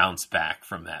a bounce back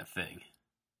from that thing.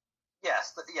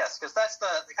 Yes, because that's the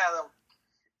kind of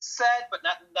said but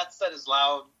not said as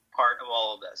loud part of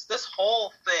all of this. This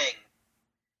whole thing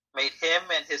made him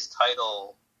and his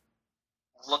title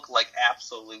look like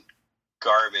absolute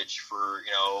garbage for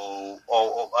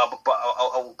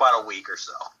about a week or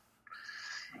so.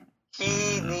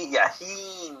 He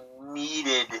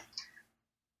needed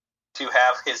to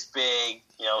have his big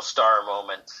star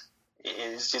moment.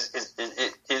 His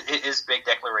big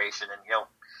declaration, and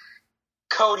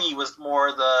Cody was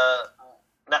more the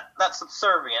not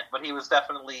subservient, but he was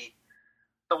definitely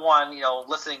the one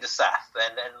listening to Seth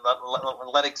and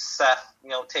letting Seth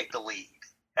take the lead.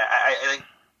 I think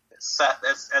Seth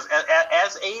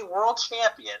as a world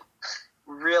champion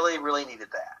really needed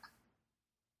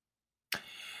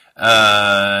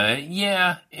that.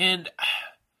 Yeah, and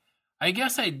I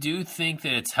guess I do think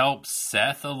that it's helped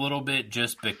Seth a little bit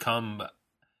just become.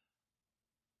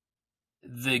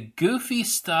 The goofy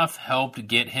stuff helped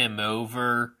get him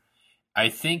over. I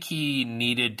think he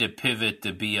needed to pivot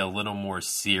to be a little more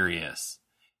serious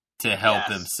to help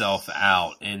himself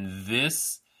out. And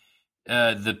this,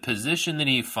 the position that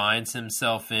he finds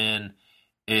himself in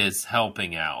is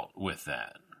helping out with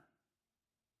that.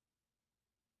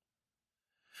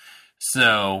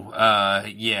 So,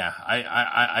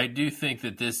 I do think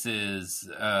that this is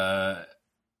an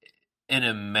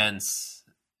immense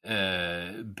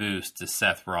boost to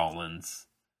Seth Rollins.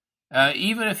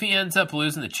 Even if he ends up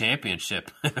losing the championship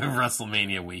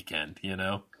WrestleMania weekend, Yeah,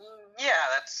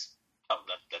 that's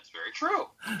very true.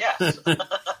 Yes.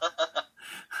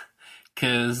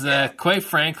 Because, quite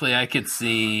frankly, I could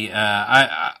see,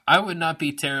 I would not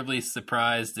be terribly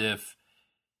surprised if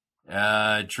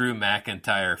Drew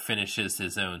McIntyre finishes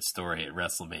his own story at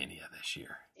WrestleMania this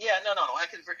year. Yeah, no. I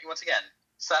could, once again,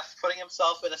 Seth putting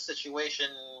himself in a situation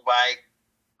by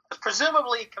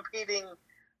presumably competing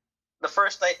the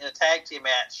first night in a tag team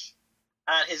match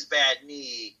on his bad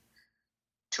knee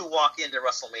to walk into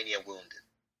WrestleMania wounded.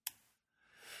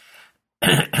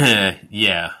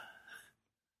 Yeah.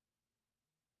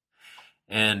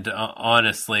 And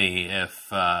honestly,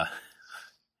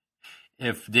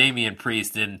 if Damian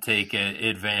Priest didn't take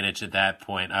advantage at that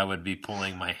point, I would be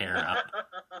pulling my hair out.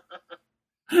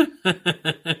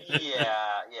 Yeah.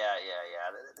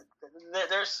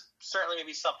 There's certainly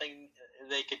maybe something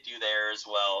they could do there as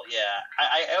well. Yeah,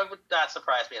 I would not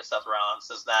surprise me if Seth Rollins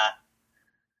does not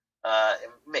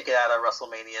make it out of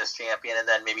WrestleMania as champion, and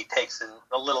then maybe takes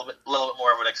a little bit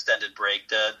more of an extended break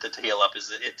to heal up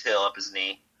his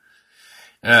knee.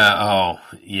 Oh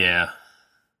yeah.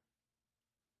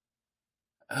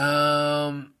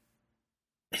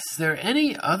 Is there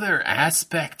any other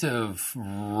aspect of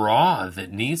Raw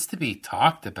that needs to be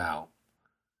talked about?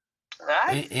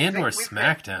 And or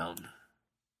SmackDown?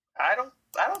 I don't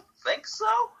think so.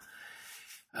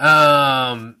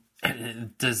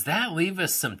 Does that leave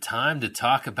us some time to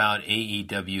talk about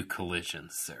AEW Collision,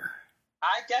 sir?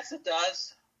 I guess it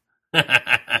does. You're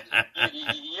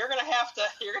gonna have to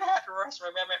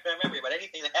remember about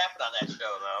anything that happened on that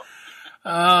show, though.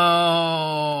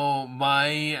 Oh,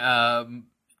 my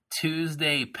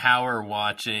Tuesday power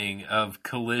watching of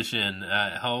Collision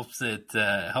helps it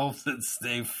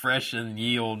stay fresh in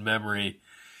ye old memory.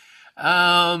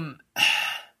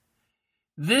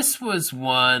 This was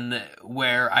one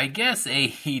where I guess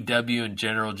AEW in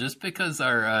general, just because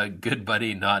our good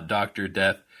buddy, not Dr.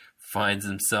 Death, finds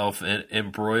himself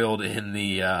embroiled in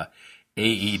the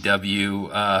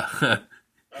AEW,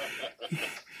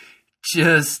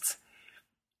 just,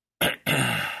 I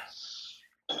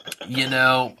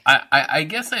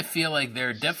guess I feel like there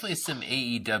are definitely some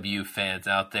AEW fans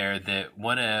out there that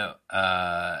want to,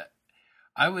 I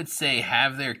would say,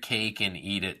 have their cake and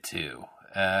eat it too.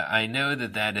 I know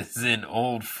that is an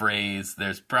old phrase.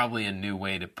 There's probably a new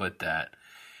way to put that.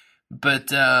 But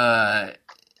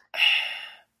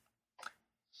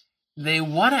they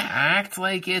want to act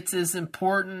like it's as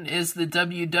important as the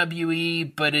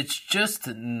WWE, but it's just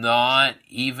not,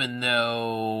 even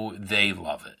though they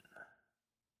love it.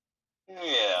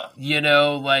 Yeah.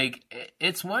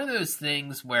 It's one of those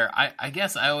things where I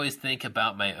guess I always think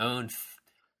about my own.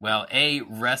 Well,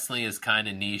 wrestling is kind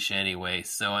of niche anyway,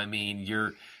 so I mean,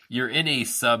 you're in a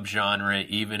subgenre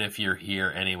even if you're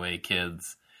here anyway,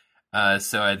 kids.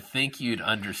 So I think you'd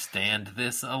understand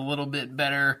this a little bit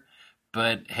better,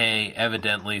 but hey,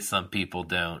 evidently some people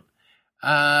don't.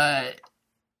 Yeah,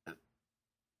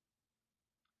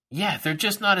 they're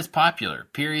just not as popular.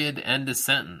 Period. End of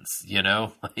sentence.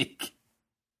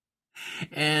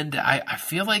 And I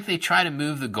feel like they try to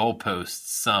move the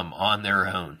goalposts some on their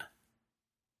own.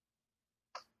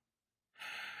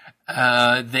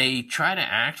 They try to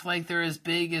act like they're as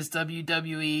big as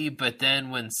WWE, but then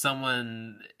when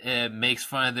someone makes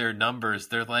fun of their numbers,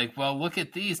 they're like, well, look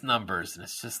at these numbers. And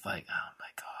it's just like, oh my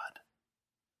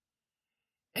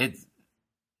God.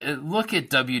 Look at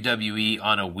WWE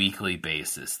on a weekly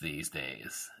basis these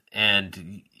days.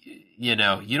 And, you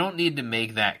don't need to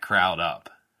make that crowd up.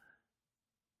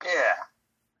 Yeah.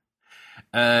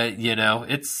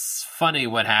 It's funny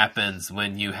what happens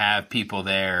when you have people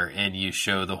there and you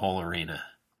show the whole arena.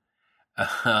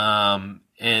 And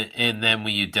then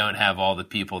when you don't have all the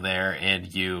people there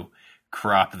and you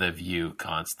crop the view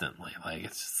constantly.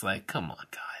 It's just like, come on,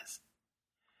 guys.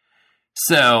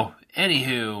 So,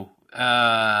 anywho,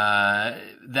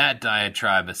 that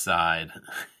diatribe aside,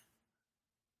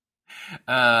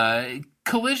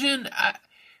 Collision,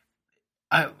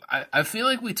 I feel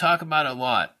like we talk about it a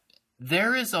lot.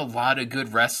 There is a lot of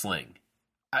good wrestling.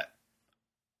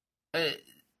 I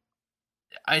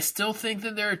still think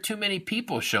that there are too many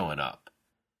people showing up.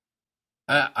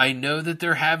 I know that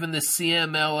they're having the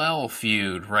CMLL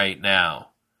feud right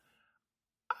now.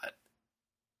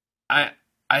 I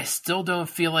still don't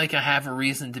feel like I have a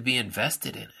reason to be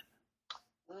invested in it.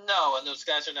 No, and those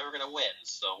guys are never going to win,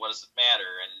 so what does it matter?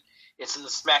 And it's in the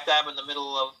smack dab in the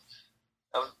middle of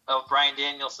Bryan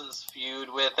Danielson's feud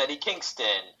with Eddie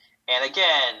Kingston. And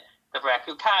again, the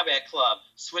Blackpool Combat Club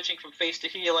switching from face to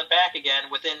heel and back again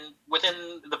within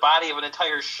the body of an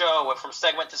entire show from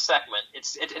segment to segment.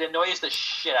 It annoys the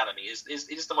shit out of me.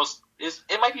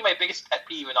 It might be my biggest pet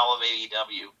peeve in all of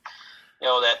AEW.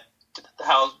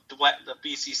 How the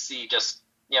BCC just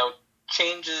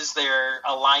changes their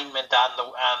alignment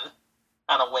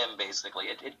on a whim. Basically,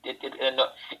 it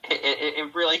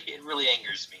really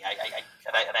angers me.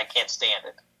 I can't stand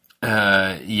it.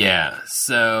 Yeah.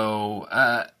 So,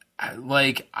 I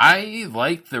like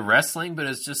the wrestling, but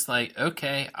it's just like,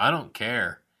 okay, I don't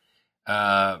care.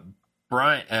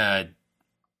 Brian,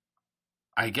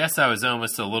 I guess I was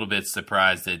almost a little bit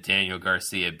surprised that Daniel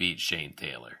Garcia beat Shane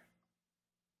Taylor.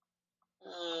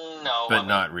 No, but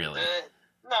not really.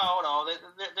 No,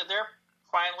 they're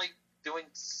finally doing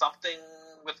something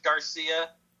with Garcia.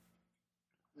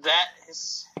 That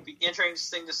is be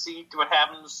interesting to see what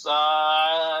happens.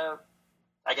 I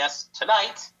guess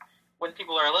tonight, when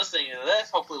people are listening to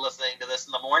this, hopefully listening to this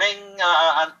in the morning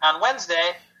on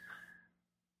Wednesday,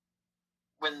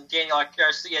 when Daniel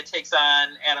Garcia takes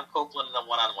on Adam Copeland in a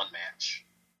one-on-one match.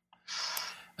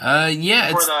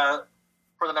 Yeah,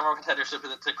 for the number one contendership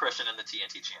to Christian in the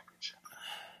TNT Championship.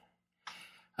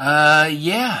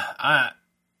 Yeah, I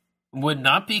would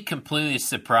not be completely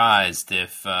surprised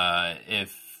if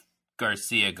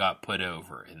Garcia got put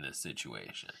over in this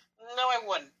situation. No, I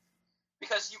wouldn't,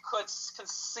 because you could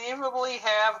conceivably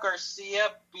have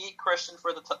Garcia beat Christian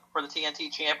for the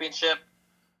TNT Championship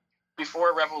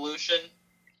before Revolution,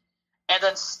 and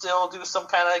then still do some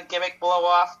kind of gimmick blow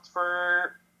off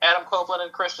for Adam Copeland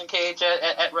and Christian Cage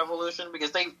at Revolution,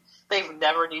 because they've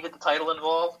never needed the title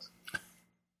involved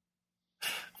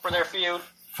for their feud.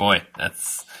 Boy,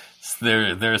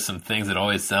 there are some things that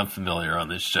always sound familiar on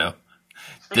this show.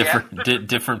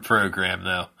 Different program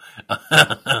though.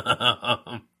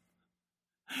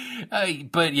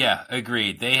 But yeah,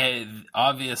 agreed. They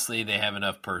have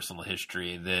enough personal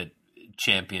history that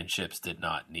championships did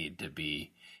not need to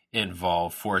be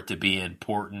involved for it to be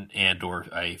important and or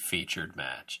a featured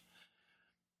match.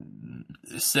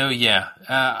 So yeah,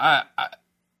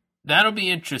 that'll be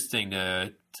interesting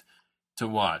to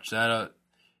watch. That'll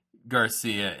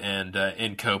Garcia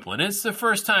and Copeland. It's the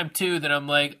first time too that I'm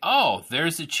like, oh,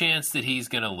 there's a chance that he's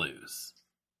gonna lose.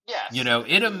 Yes. You know,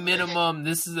 at a minimum,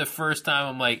 this is the first time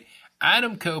I'm like,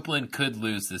 Adam Copeland could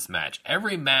lose this match.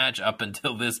 Every match up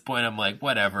until this point, I'm like,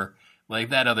 whatever. Like,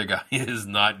 that other guy is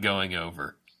not going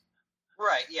over.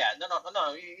 Right, yeah. No,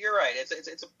 you're right. It's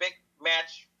a big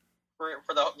match for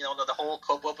the, you know, the whole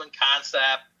Copeland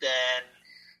concept, and,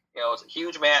 you know, it's a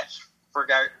huge match for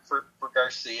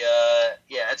Garcia.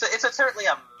 Yeah, it's certainly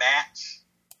a match.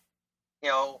 You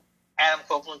know, Adam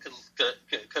Copeland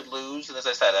could lose, and as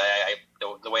I said, I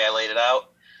the way I laid it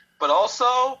out. But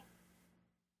also,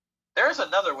 there's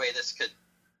another way this could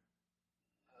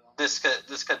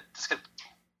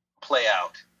play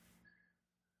out,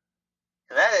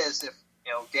 and that is if,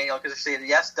 you know, Daniel Garcia,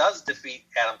 yes, does defeat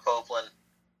Adam Copeland.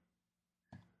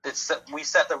 We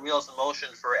set the wheels in motion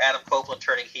for Adam Copeland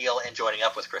turning heel and joining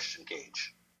up with Christian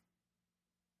Cage.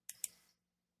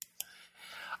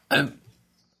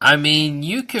 I mean,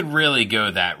 you could really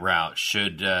go that route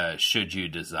should you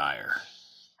desire.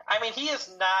 I mean, he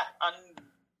is not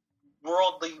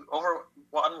unworldly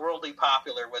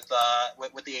popular with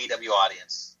the AEW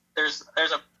audience. There's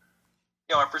a,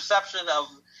 you know, a perception of,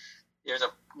 there's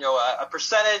a, you know, a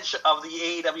percentage of the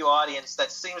AEW audience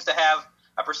that seems to have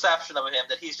a perception of him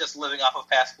that he's just living off of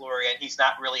past glory and he's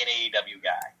not really an AEW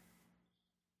guy.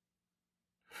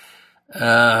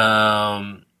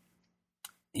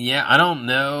 Yeah, I don't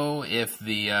know if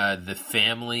the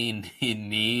family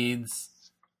needs.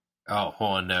 Oh,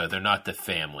 hold on, no, they're not the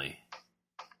family.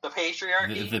 The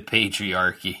patriarchy. The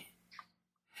patriarchy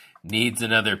needs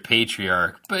another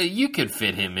patriarch, but you could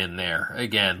fit him in there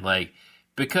again, like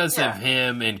because of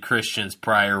him and Christian's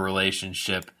prior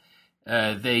relationship.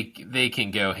 They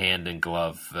can go hand in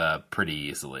glove pretty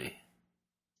easily.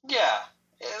 Yeah,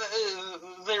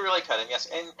 they really could, yes,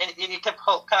 and it can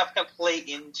kind of play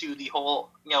into the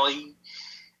whole, you know,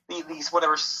 these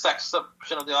whatever section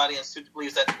of the audience who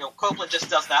believes that, you know, Copeland just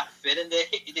does not fit into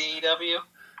AEW.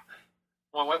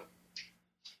 What?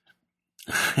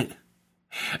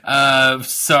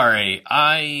 Sorry,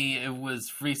 I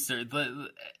was research.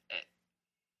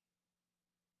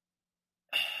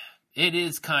 It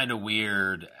is kind of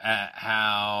weird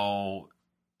how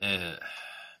I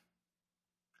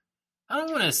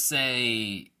don't want to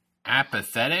say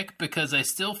apathetic, because I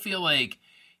still feel like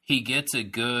he gets a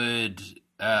good,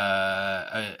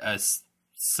 a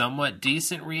somewhat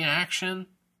decent reaction.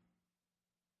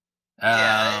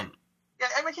 Yeah,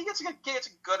 I mean, he gets a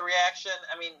good reaction.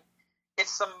 I mean,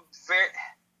 it's some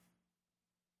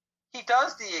he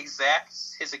does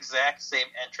his exact same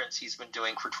entrance he's been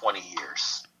doing for 20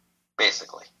 years.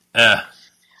 Basically. The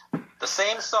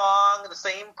same song, the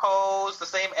same pose, the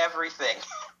same everything.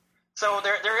 So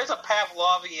there is a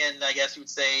Pavlovian, I guess you would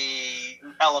say,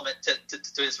 element to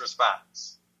his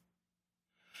response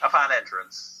upon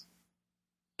entrance.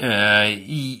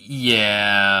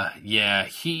 Yeah,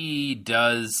 he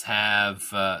does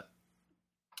have,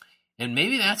 and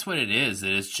maybe that's what it is.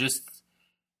 It's just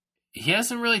he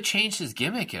hasn't really changed his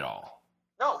gimmick at all.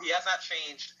 No, he has not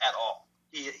changed at all.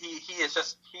 He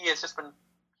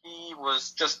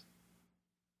was just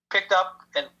picked up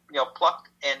and, you know, plucked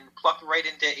right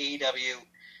into AEW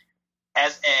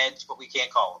as Edge, but we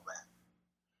can't call him that.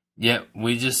 Yeah,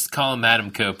 we just call him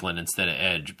Adam Copeland instead of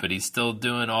Edge, but he's still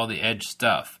doing all the Edge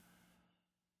stuff.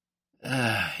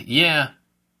 Yeah,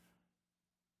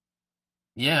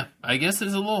 I guess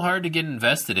it's a little hard to get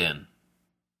invested in.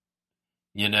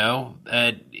 You know,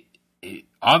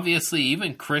 obviously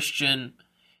even Christian,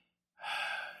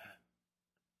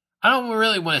 I don't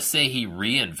really want to say he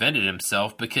reinvented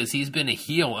himself, because he's been a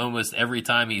heel almost every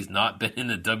time he's not been in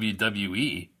the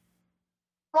WWE.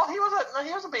 Well, he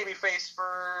was a babyface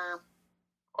for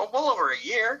well over a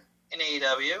year in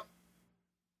AEW.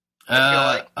 I feel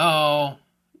like. Oh,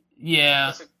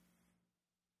 yeah.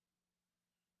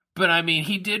 But I mean,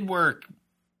 he did work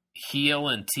heel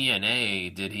in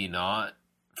TNA, did he not?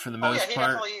 For the most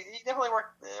part. He definitely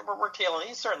worked heel, and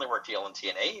he certainly worked heel in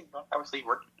TNA. He obviously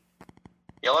worked.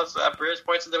 Let's his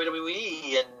points in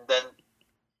WWE, and then.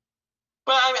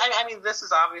 But I mean, this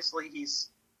is obviously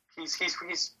he's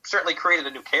certainly created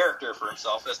a new character for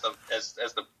himself as the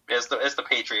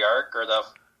patriarch, or the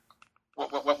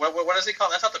what does he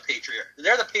call? That's not the patriarch.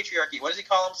 They're the patriarchy. What does he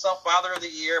call himself? Father of the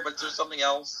Year, but there's something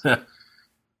else.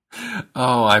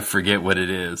 Oh, I forget what it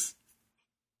is.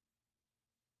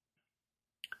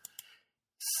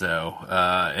 So,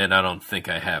 and I don't think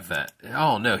I have that.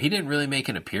 Oh, no, he didn't really make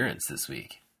an appearance this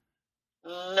week.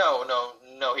 No,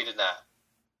 he did not.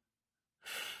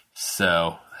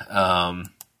 So,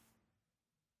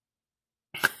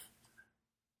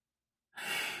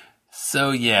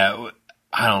 yeah,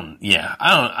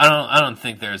 I don't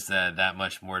think there's that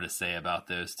much more to say about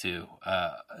those two,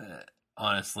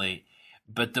 honestly.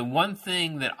 But the one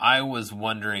thing that I was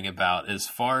wondering about as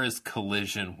far as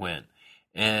Collision went,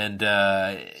 and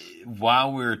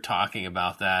while we were talking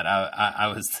about that, I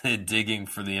was digging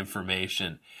for the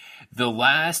information. The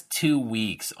last 2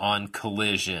 weeks on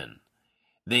Collision,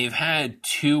 they've had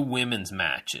 2 women's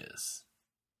matches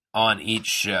on each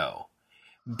show,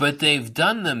 but they've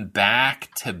done them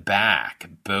back to back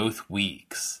both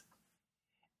weeks.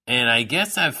 And I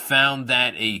guess I've found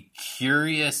that a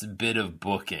curious bit of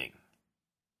booking.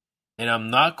 And I'm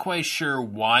not quite sure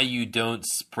why you don't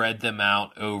spread them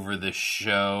out over the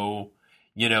show.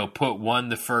 You know, put one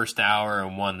the first hour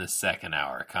and one the second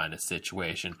hour kind of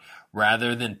situation.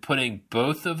 Rather than putting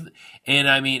both of... And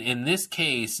I mean, in this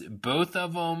case, both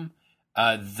of them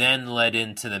then led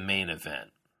into the main event.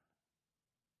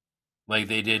 Like,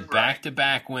 they did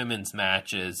back-to-back women's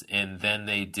matches, and then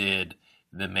they did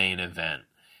the main event.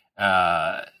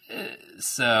 Yeah,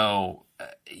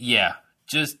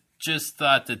 just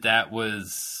thought that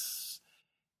was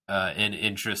an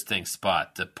interesting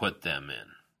spot to put them in.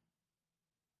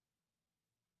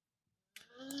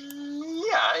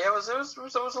 Yeah, it was a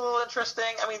little interesting.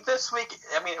 I mean, this week,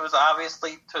 it was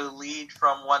obviously to lead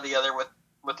from one to the other with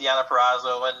Deonna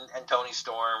Purrazzo and Toni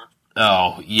Storm.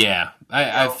 Oh, yeah.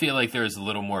 I feel like there's a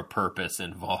little more purpose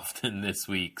involved in this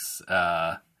week's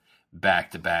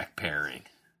back-to-back pairing.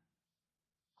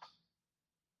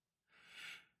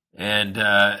 And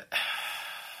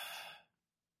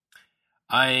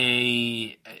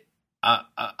I'm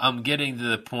getting to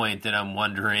the point that I'm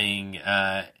wondering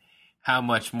how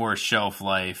much more shelf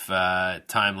life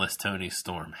Timeless Toni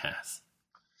Storm has.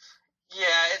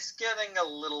 Yeah, it's getting a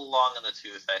little long in the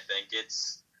tooth, I think.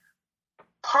 It's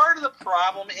part of the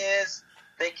problem is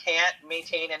they can't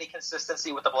maintain any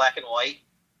consistency with the black and white.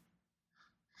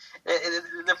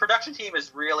 The production team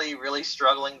is really, really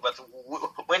struggling with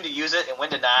when to use it and when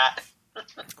to not.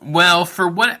 Well,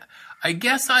 I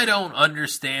guess I don't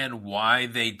understand why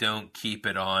they don't keep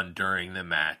it on during the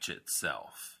match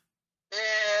itself.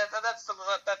 Yeah, that's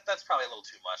probably a little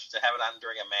too much to have it on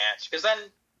during a match. Because then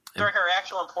during her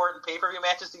actual important pay-per-view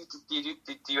matches,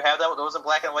 do you have those in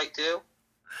black and white too?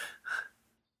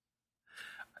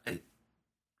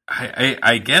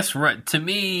 I guess to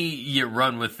me, you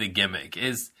run with the gimmick.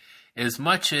 As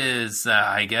much as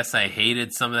I guess I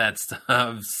hated some of that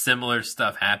stuff, similar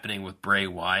stuff happening with Bray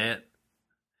Wyatt,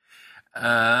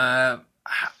 I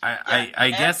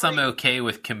guess I'm okay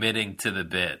with committing to the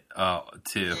bit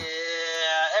too.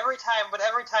 Yeah, every time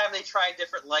they try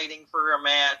different lighting for a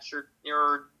match or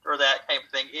that kind of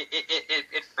thing,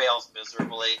 it fails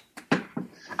miserably.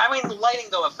 I mean, the lighting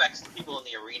though affects the people in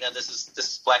the arena. This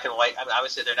is black and white. I mean,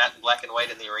 obviously they're not in black and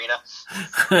white in the arena.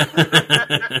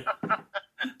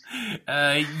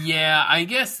 Yeah, I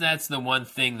guess that's the one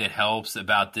thing that helps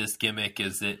about this gimmick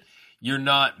is that you're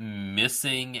not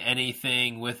missing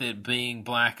anything with it being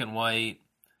black and white.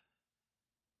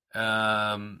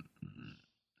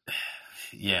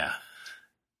 Yeah,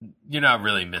 you're not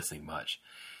really missing much.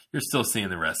 You're still seeing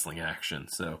the wrestling action,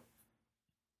 so.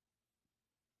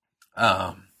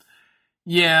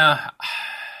 Yeah.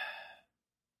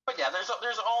 But yeah, there's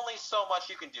only so much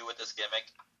you can do with this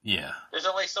gimmick. Yeah. There's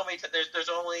only so many. There's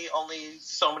only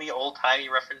so many old timey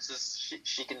references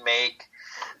she can make,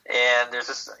 and there's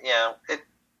just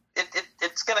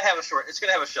it's gonna have a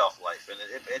shelf life, and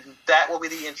that will be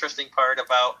the interesting part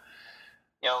about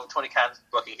Tony Khan's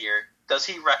booking here. Does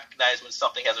he recognize when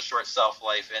something has a short shelf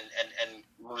life and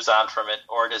moves on from it,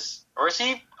 or is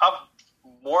he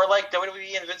more like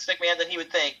WWE and Vince McMahon than he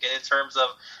would think in terms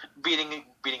of beating a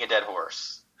dead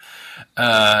horse?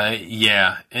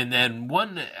 Yeah. And then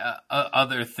one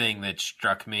other thing that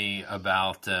struck me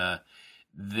about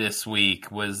this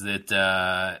week was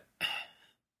that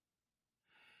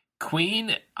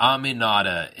Queen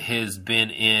Aminata has been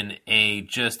in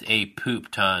just a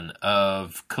poop ton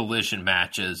of Collision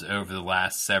matches over the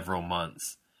last several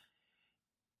months.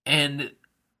 And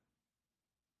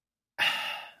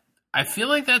I feel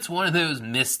like that's one of those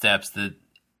missteps that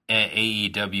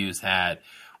AEW's had,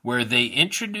 where they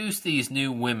introduce these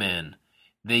new women,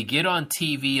 they get on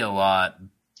TV a lot,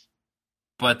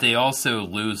 but they also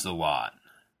lose a lot.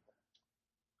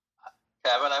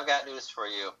 Kevin, I've got news for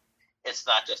you. It's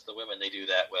not just the women they do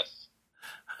that with.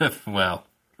 Well,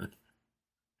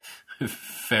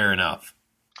 fair enough.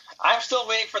 I'm still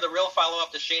waiting for the real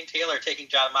follow-up to Shane Taylor taking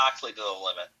Jon Moxley to the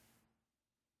limit.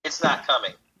 It's not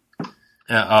coming.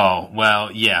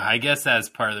 I guess that's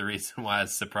part of the reason why I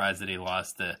was surprised that he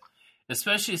lost it.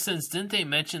 Especially since, didn't they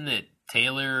mention that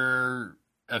Taylor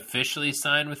officially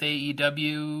signed with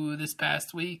AEW this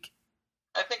past week?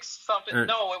 I think something. It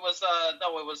was the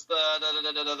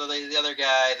other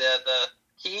guy, the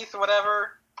Keith,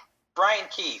 whatever, Brian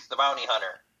Keith, the bounty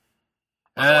hunter.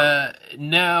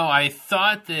 No, I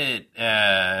thought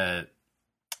that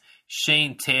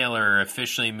Shane Taylor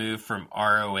officially moved from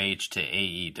ROH to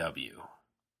AEW.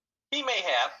 He may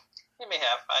have.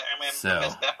 I missed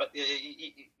that, but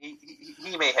he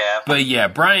may have. But yeah,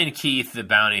 Brian Keith, the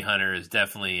bounty hunter, is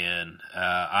definitely in.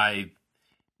 That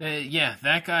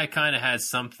guy kind of has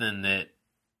something that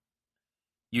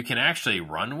you can actually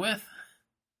run with.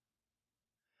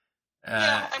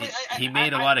 He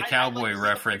made a lot of cowboy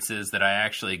references that I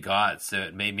actually got, so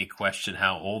it made me question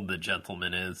how old the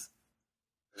gentleman is.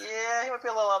 Yeah, he might be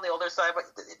a little on the older side, but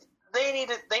they need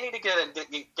to get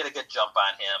a good jump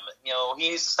on him. He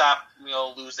needs to stop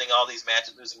losing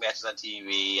matches on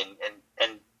TV,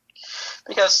 and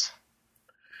because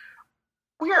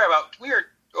we are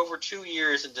over 2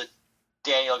 years into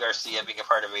Daniel Garcia being a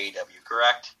part of AEW,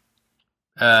 correct?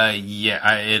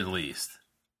 At least.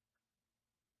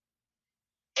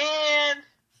 And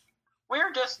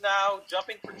we're just now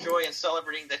jumping for joy and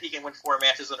celebrating that he can win 4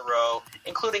 matches in a row,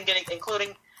 including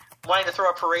wanting to throw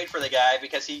a parade for the guy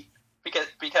because he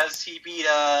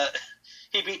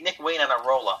beat Nick Wayne on a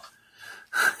roll up.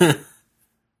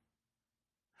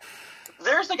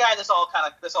 There's the guy this all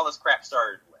this crap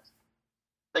started with.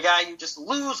 The guy you just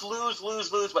lose,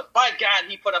 but by God,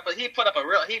 he put up a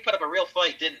real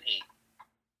fight, didn't he?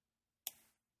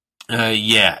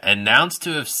 Announced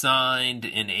to have signed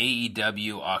in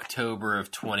AEW October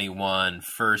of 21,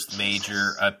 first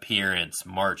major appearance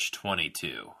March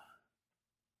 22.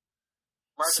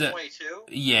 March 22?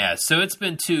 Yeah, so it's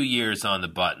been 2 years on the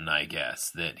button, I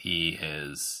guess, that he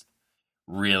has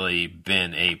really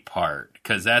been a part.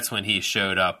 Because that's when he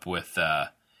showed up with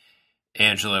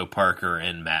Angelo Parker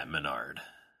and Matt Menard.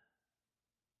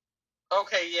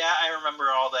 Okay, yeah, I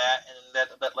remember all that, and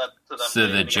that led to them. So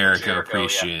the Jericho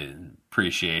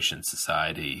Appreciation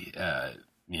Society,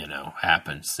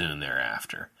 happened soon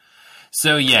thereafter.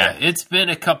 So yeah, it's been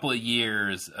a couple of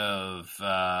years of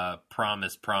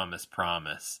promise,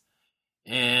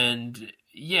 and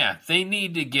yeah, they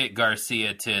need to get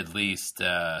Garcia to at least,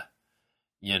 I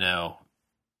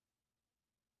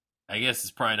guess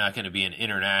it's probably not going to be an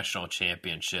international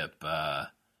championship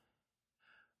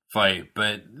fight,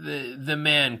 but the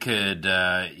man could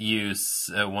use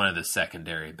one of the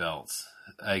secondary belts,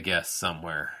 I guess,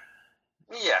 somewhere.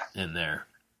 Yeah. In there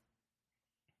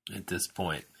at this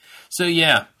point. So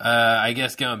yeah, I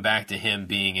guess going back to him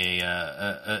being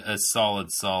a solid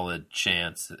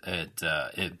chance at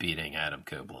it beating Adam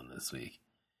Copeland this week.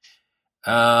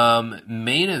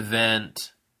 Main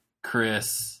event,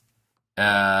 Chris,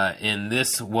 and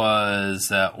this was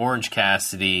Orange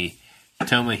Cassidy,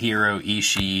 Tomohiro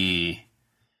Ishii.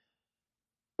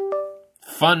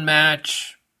 Fun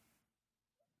match.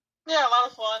 Yeah, a lot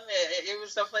of fun. It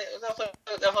was definitely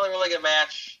a really good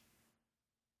match.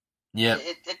 Yeah.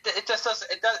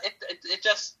 It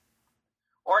just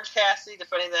Orange Cassidy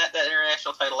defending that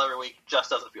international title every week just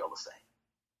doesn't feel the same.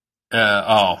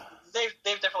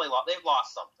 They've definitely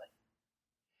lost something.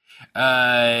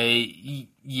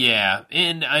 Yeah,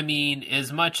 and I mean,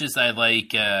 as much as I like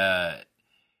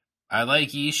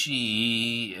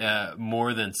Ishii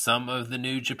more than some of the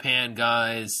New Japan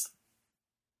guys.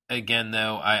 Again,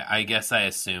 though, I guess I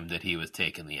assumed that he was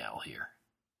taking the L here.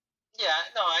 Yeah,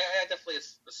 no, I definitely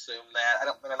assume that. I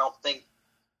don't think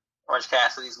Orange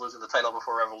Cassidy's losing the title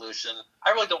before Revolution.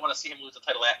 I really don't want to see him lose the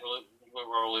title at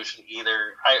Revolution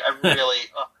either. I really,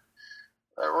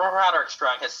 Roderick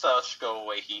Strong has such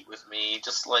go-away heat with me.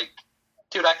 Just like,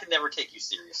 dude, I could never take you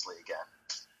seriously again.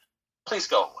 Please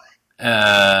go away.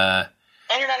 And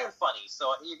you're not even funny,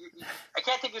 so I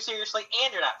can't take you seriously,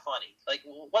 and you're not funny. Like,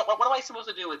 what am I supposed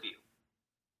to do with you?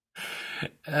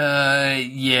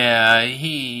 Yeah,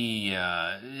 he,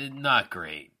 not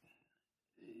great.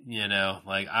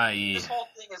 This whole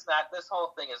thing is not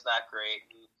great.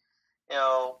 And,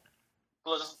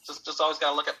 we'll just always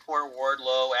gotta look at poor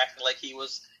Wardlow acting like he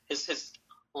was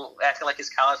acting like his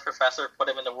college professor put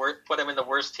him in the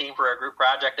worst team for a group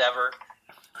project ever.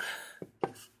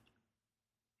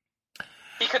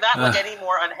 He could not look any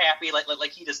more unhappy,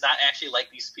 like he does not actually like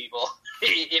these people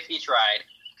if he tried.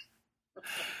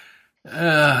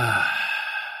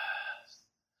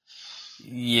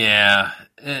 Yeah.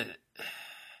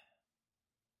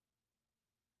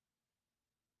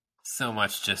 So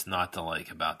much just not to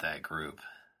like about that group.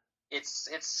 It's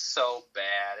so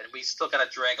bad, and we still gotta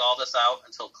drag all this out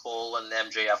until Cole and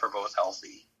MJF are both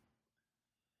healthy,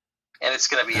 and it's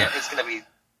gonna be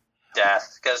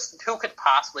death. Because who could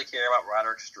possibly care about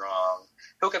Roderick Strong?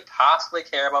 Who could possibly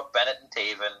care about Bennett and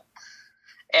Taven?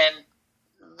 And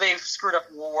they've screwed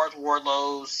up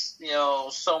Wardlow's,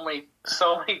 so many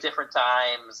different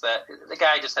times that the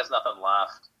guy just has nothing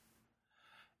left.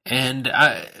 And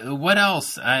what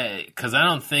else? Because I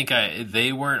don't think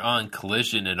they weren't on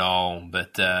Collision at all,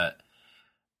 but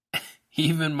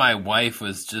even my wife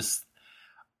was just.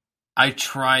 I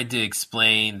tried to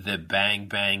explain the Bang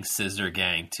Bang Scissor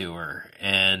Gang to her,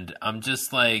 and I'm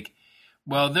just like,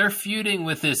 well, they're feuding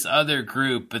with this other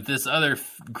group, but this other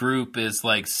group is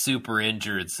like super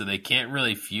injured, so they can't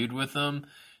really feud with them.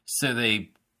 So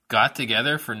they got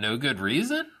together for no good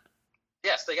reason?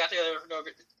 Yes, they got together for no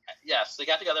good. Yes, they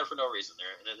got together for no reson.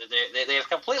 They have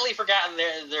completely forgotten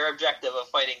their objective of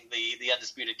fighting the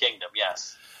Undisputed Kingdom.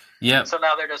 Yes. Yeah. So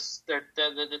now they're just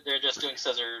doing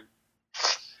scissor.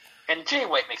 And Jay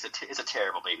White is a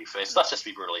terrible babyface. Let's just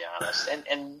be brutally honest.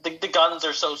 And the Guns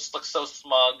are look so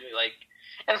smug. Like,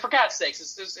 and for God's sakes,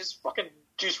 is fucking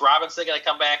Juice Robinson gonna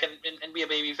come back and be a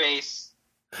babyface?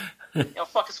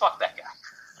 Fuck that guy.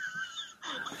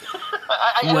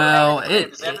 I'm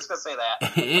just gonna say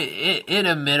that. In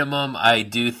a minimum, I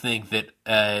do think that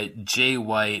Jay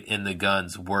White and the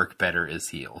Guns work better as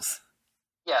heels.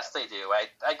 Yes, they do.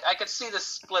 I could see this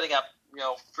splitting up,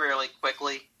 fairly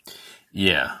quickly.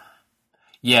 Yeah.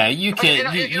 Yeah, you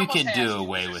can do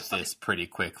away with this pretty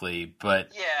quickly,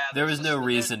 but there was no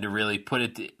reason to really put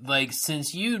it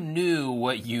since you knew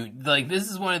what you this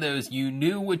is one of those you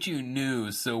knew what you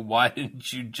knew, so why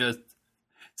didn't you just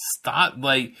stop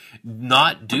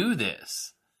not do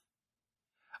this?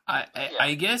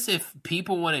 I guess if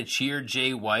people want to cheer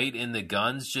Jay White and the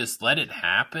Guns, just let it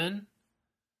happen.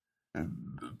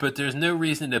 But there's no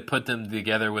reason to put them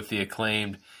together with the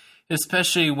Acclaimed.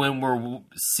 Especially when we're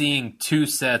seeing two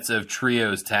sets of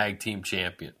trios tag team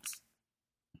champions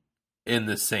in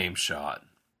the same shot.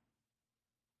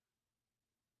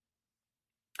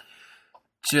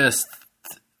 Just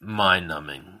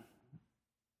mind-numbing.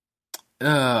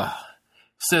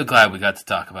 So glad we got to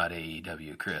talk about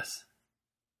AEW, Chris.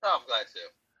 Oh, I'm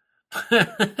glad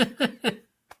too.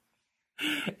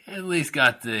 At least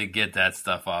got to get that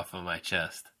stuff off of my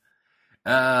chest.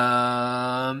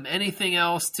 Anything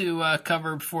else to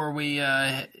cover before we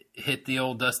hit the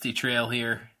old dusty trail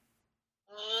here?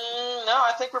 No,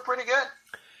 I think we're pretty good.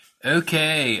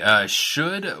 Okay,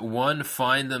 should one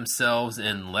find themselves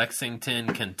in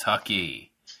Lexington,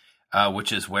 Kentucky,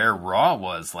 which is where Raw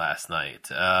was last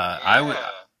night?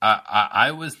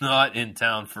 I was not in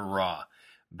town for Raw,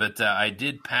 but I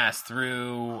did pass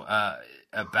through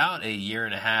about a year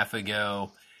and a half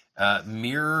ago.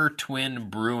 Mirror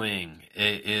Twin Brewing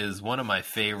is one of my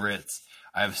favorites.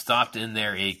 I've stopped in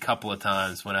there a couple of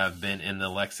times when I've been in the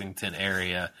Lexington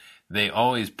area. They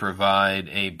always provide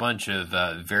a bunch of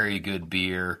very good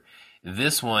beer.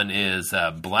 This one is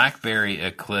Blackberry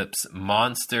Eclipse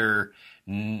Monster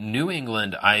New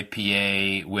England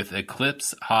IPA with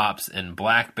Eclipse hops and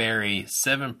blackberry,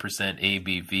 7%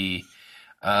 ABV.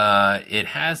 It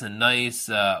has a nice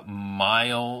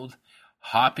mild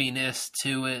hoppiness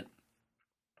to it,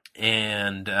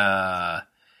 and the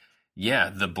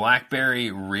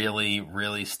blackberry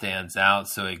really stands out,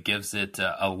 so it gives it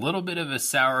a little bit of a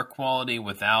sour quality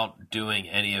without doing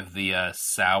any of the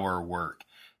sour work,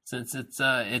 since it's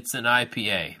an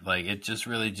IPA. It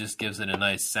just gives it a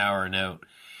nice sour note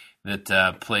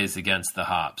that plays against the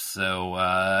hops.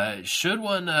 So should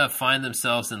one find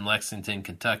themselves in Lexington,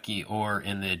 Kentucky, or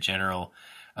in the general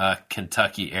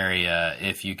Kentucky area,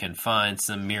 if you can find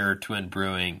some Mirror Twin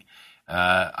Brewing,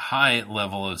 high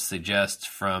level of suggest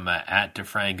from at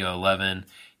DeFrango11.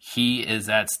 He is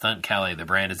at Stunt Kelly. The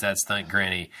brand is at Stunt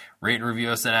Granny. Rate and review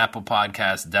us on Apple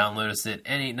Podcasts. Download us at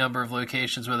any number of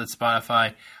locations, whether it's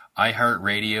Spotify,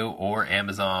 iHeartRadio, or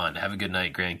Amazon. Have a good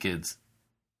night, grandkids.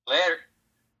 Later.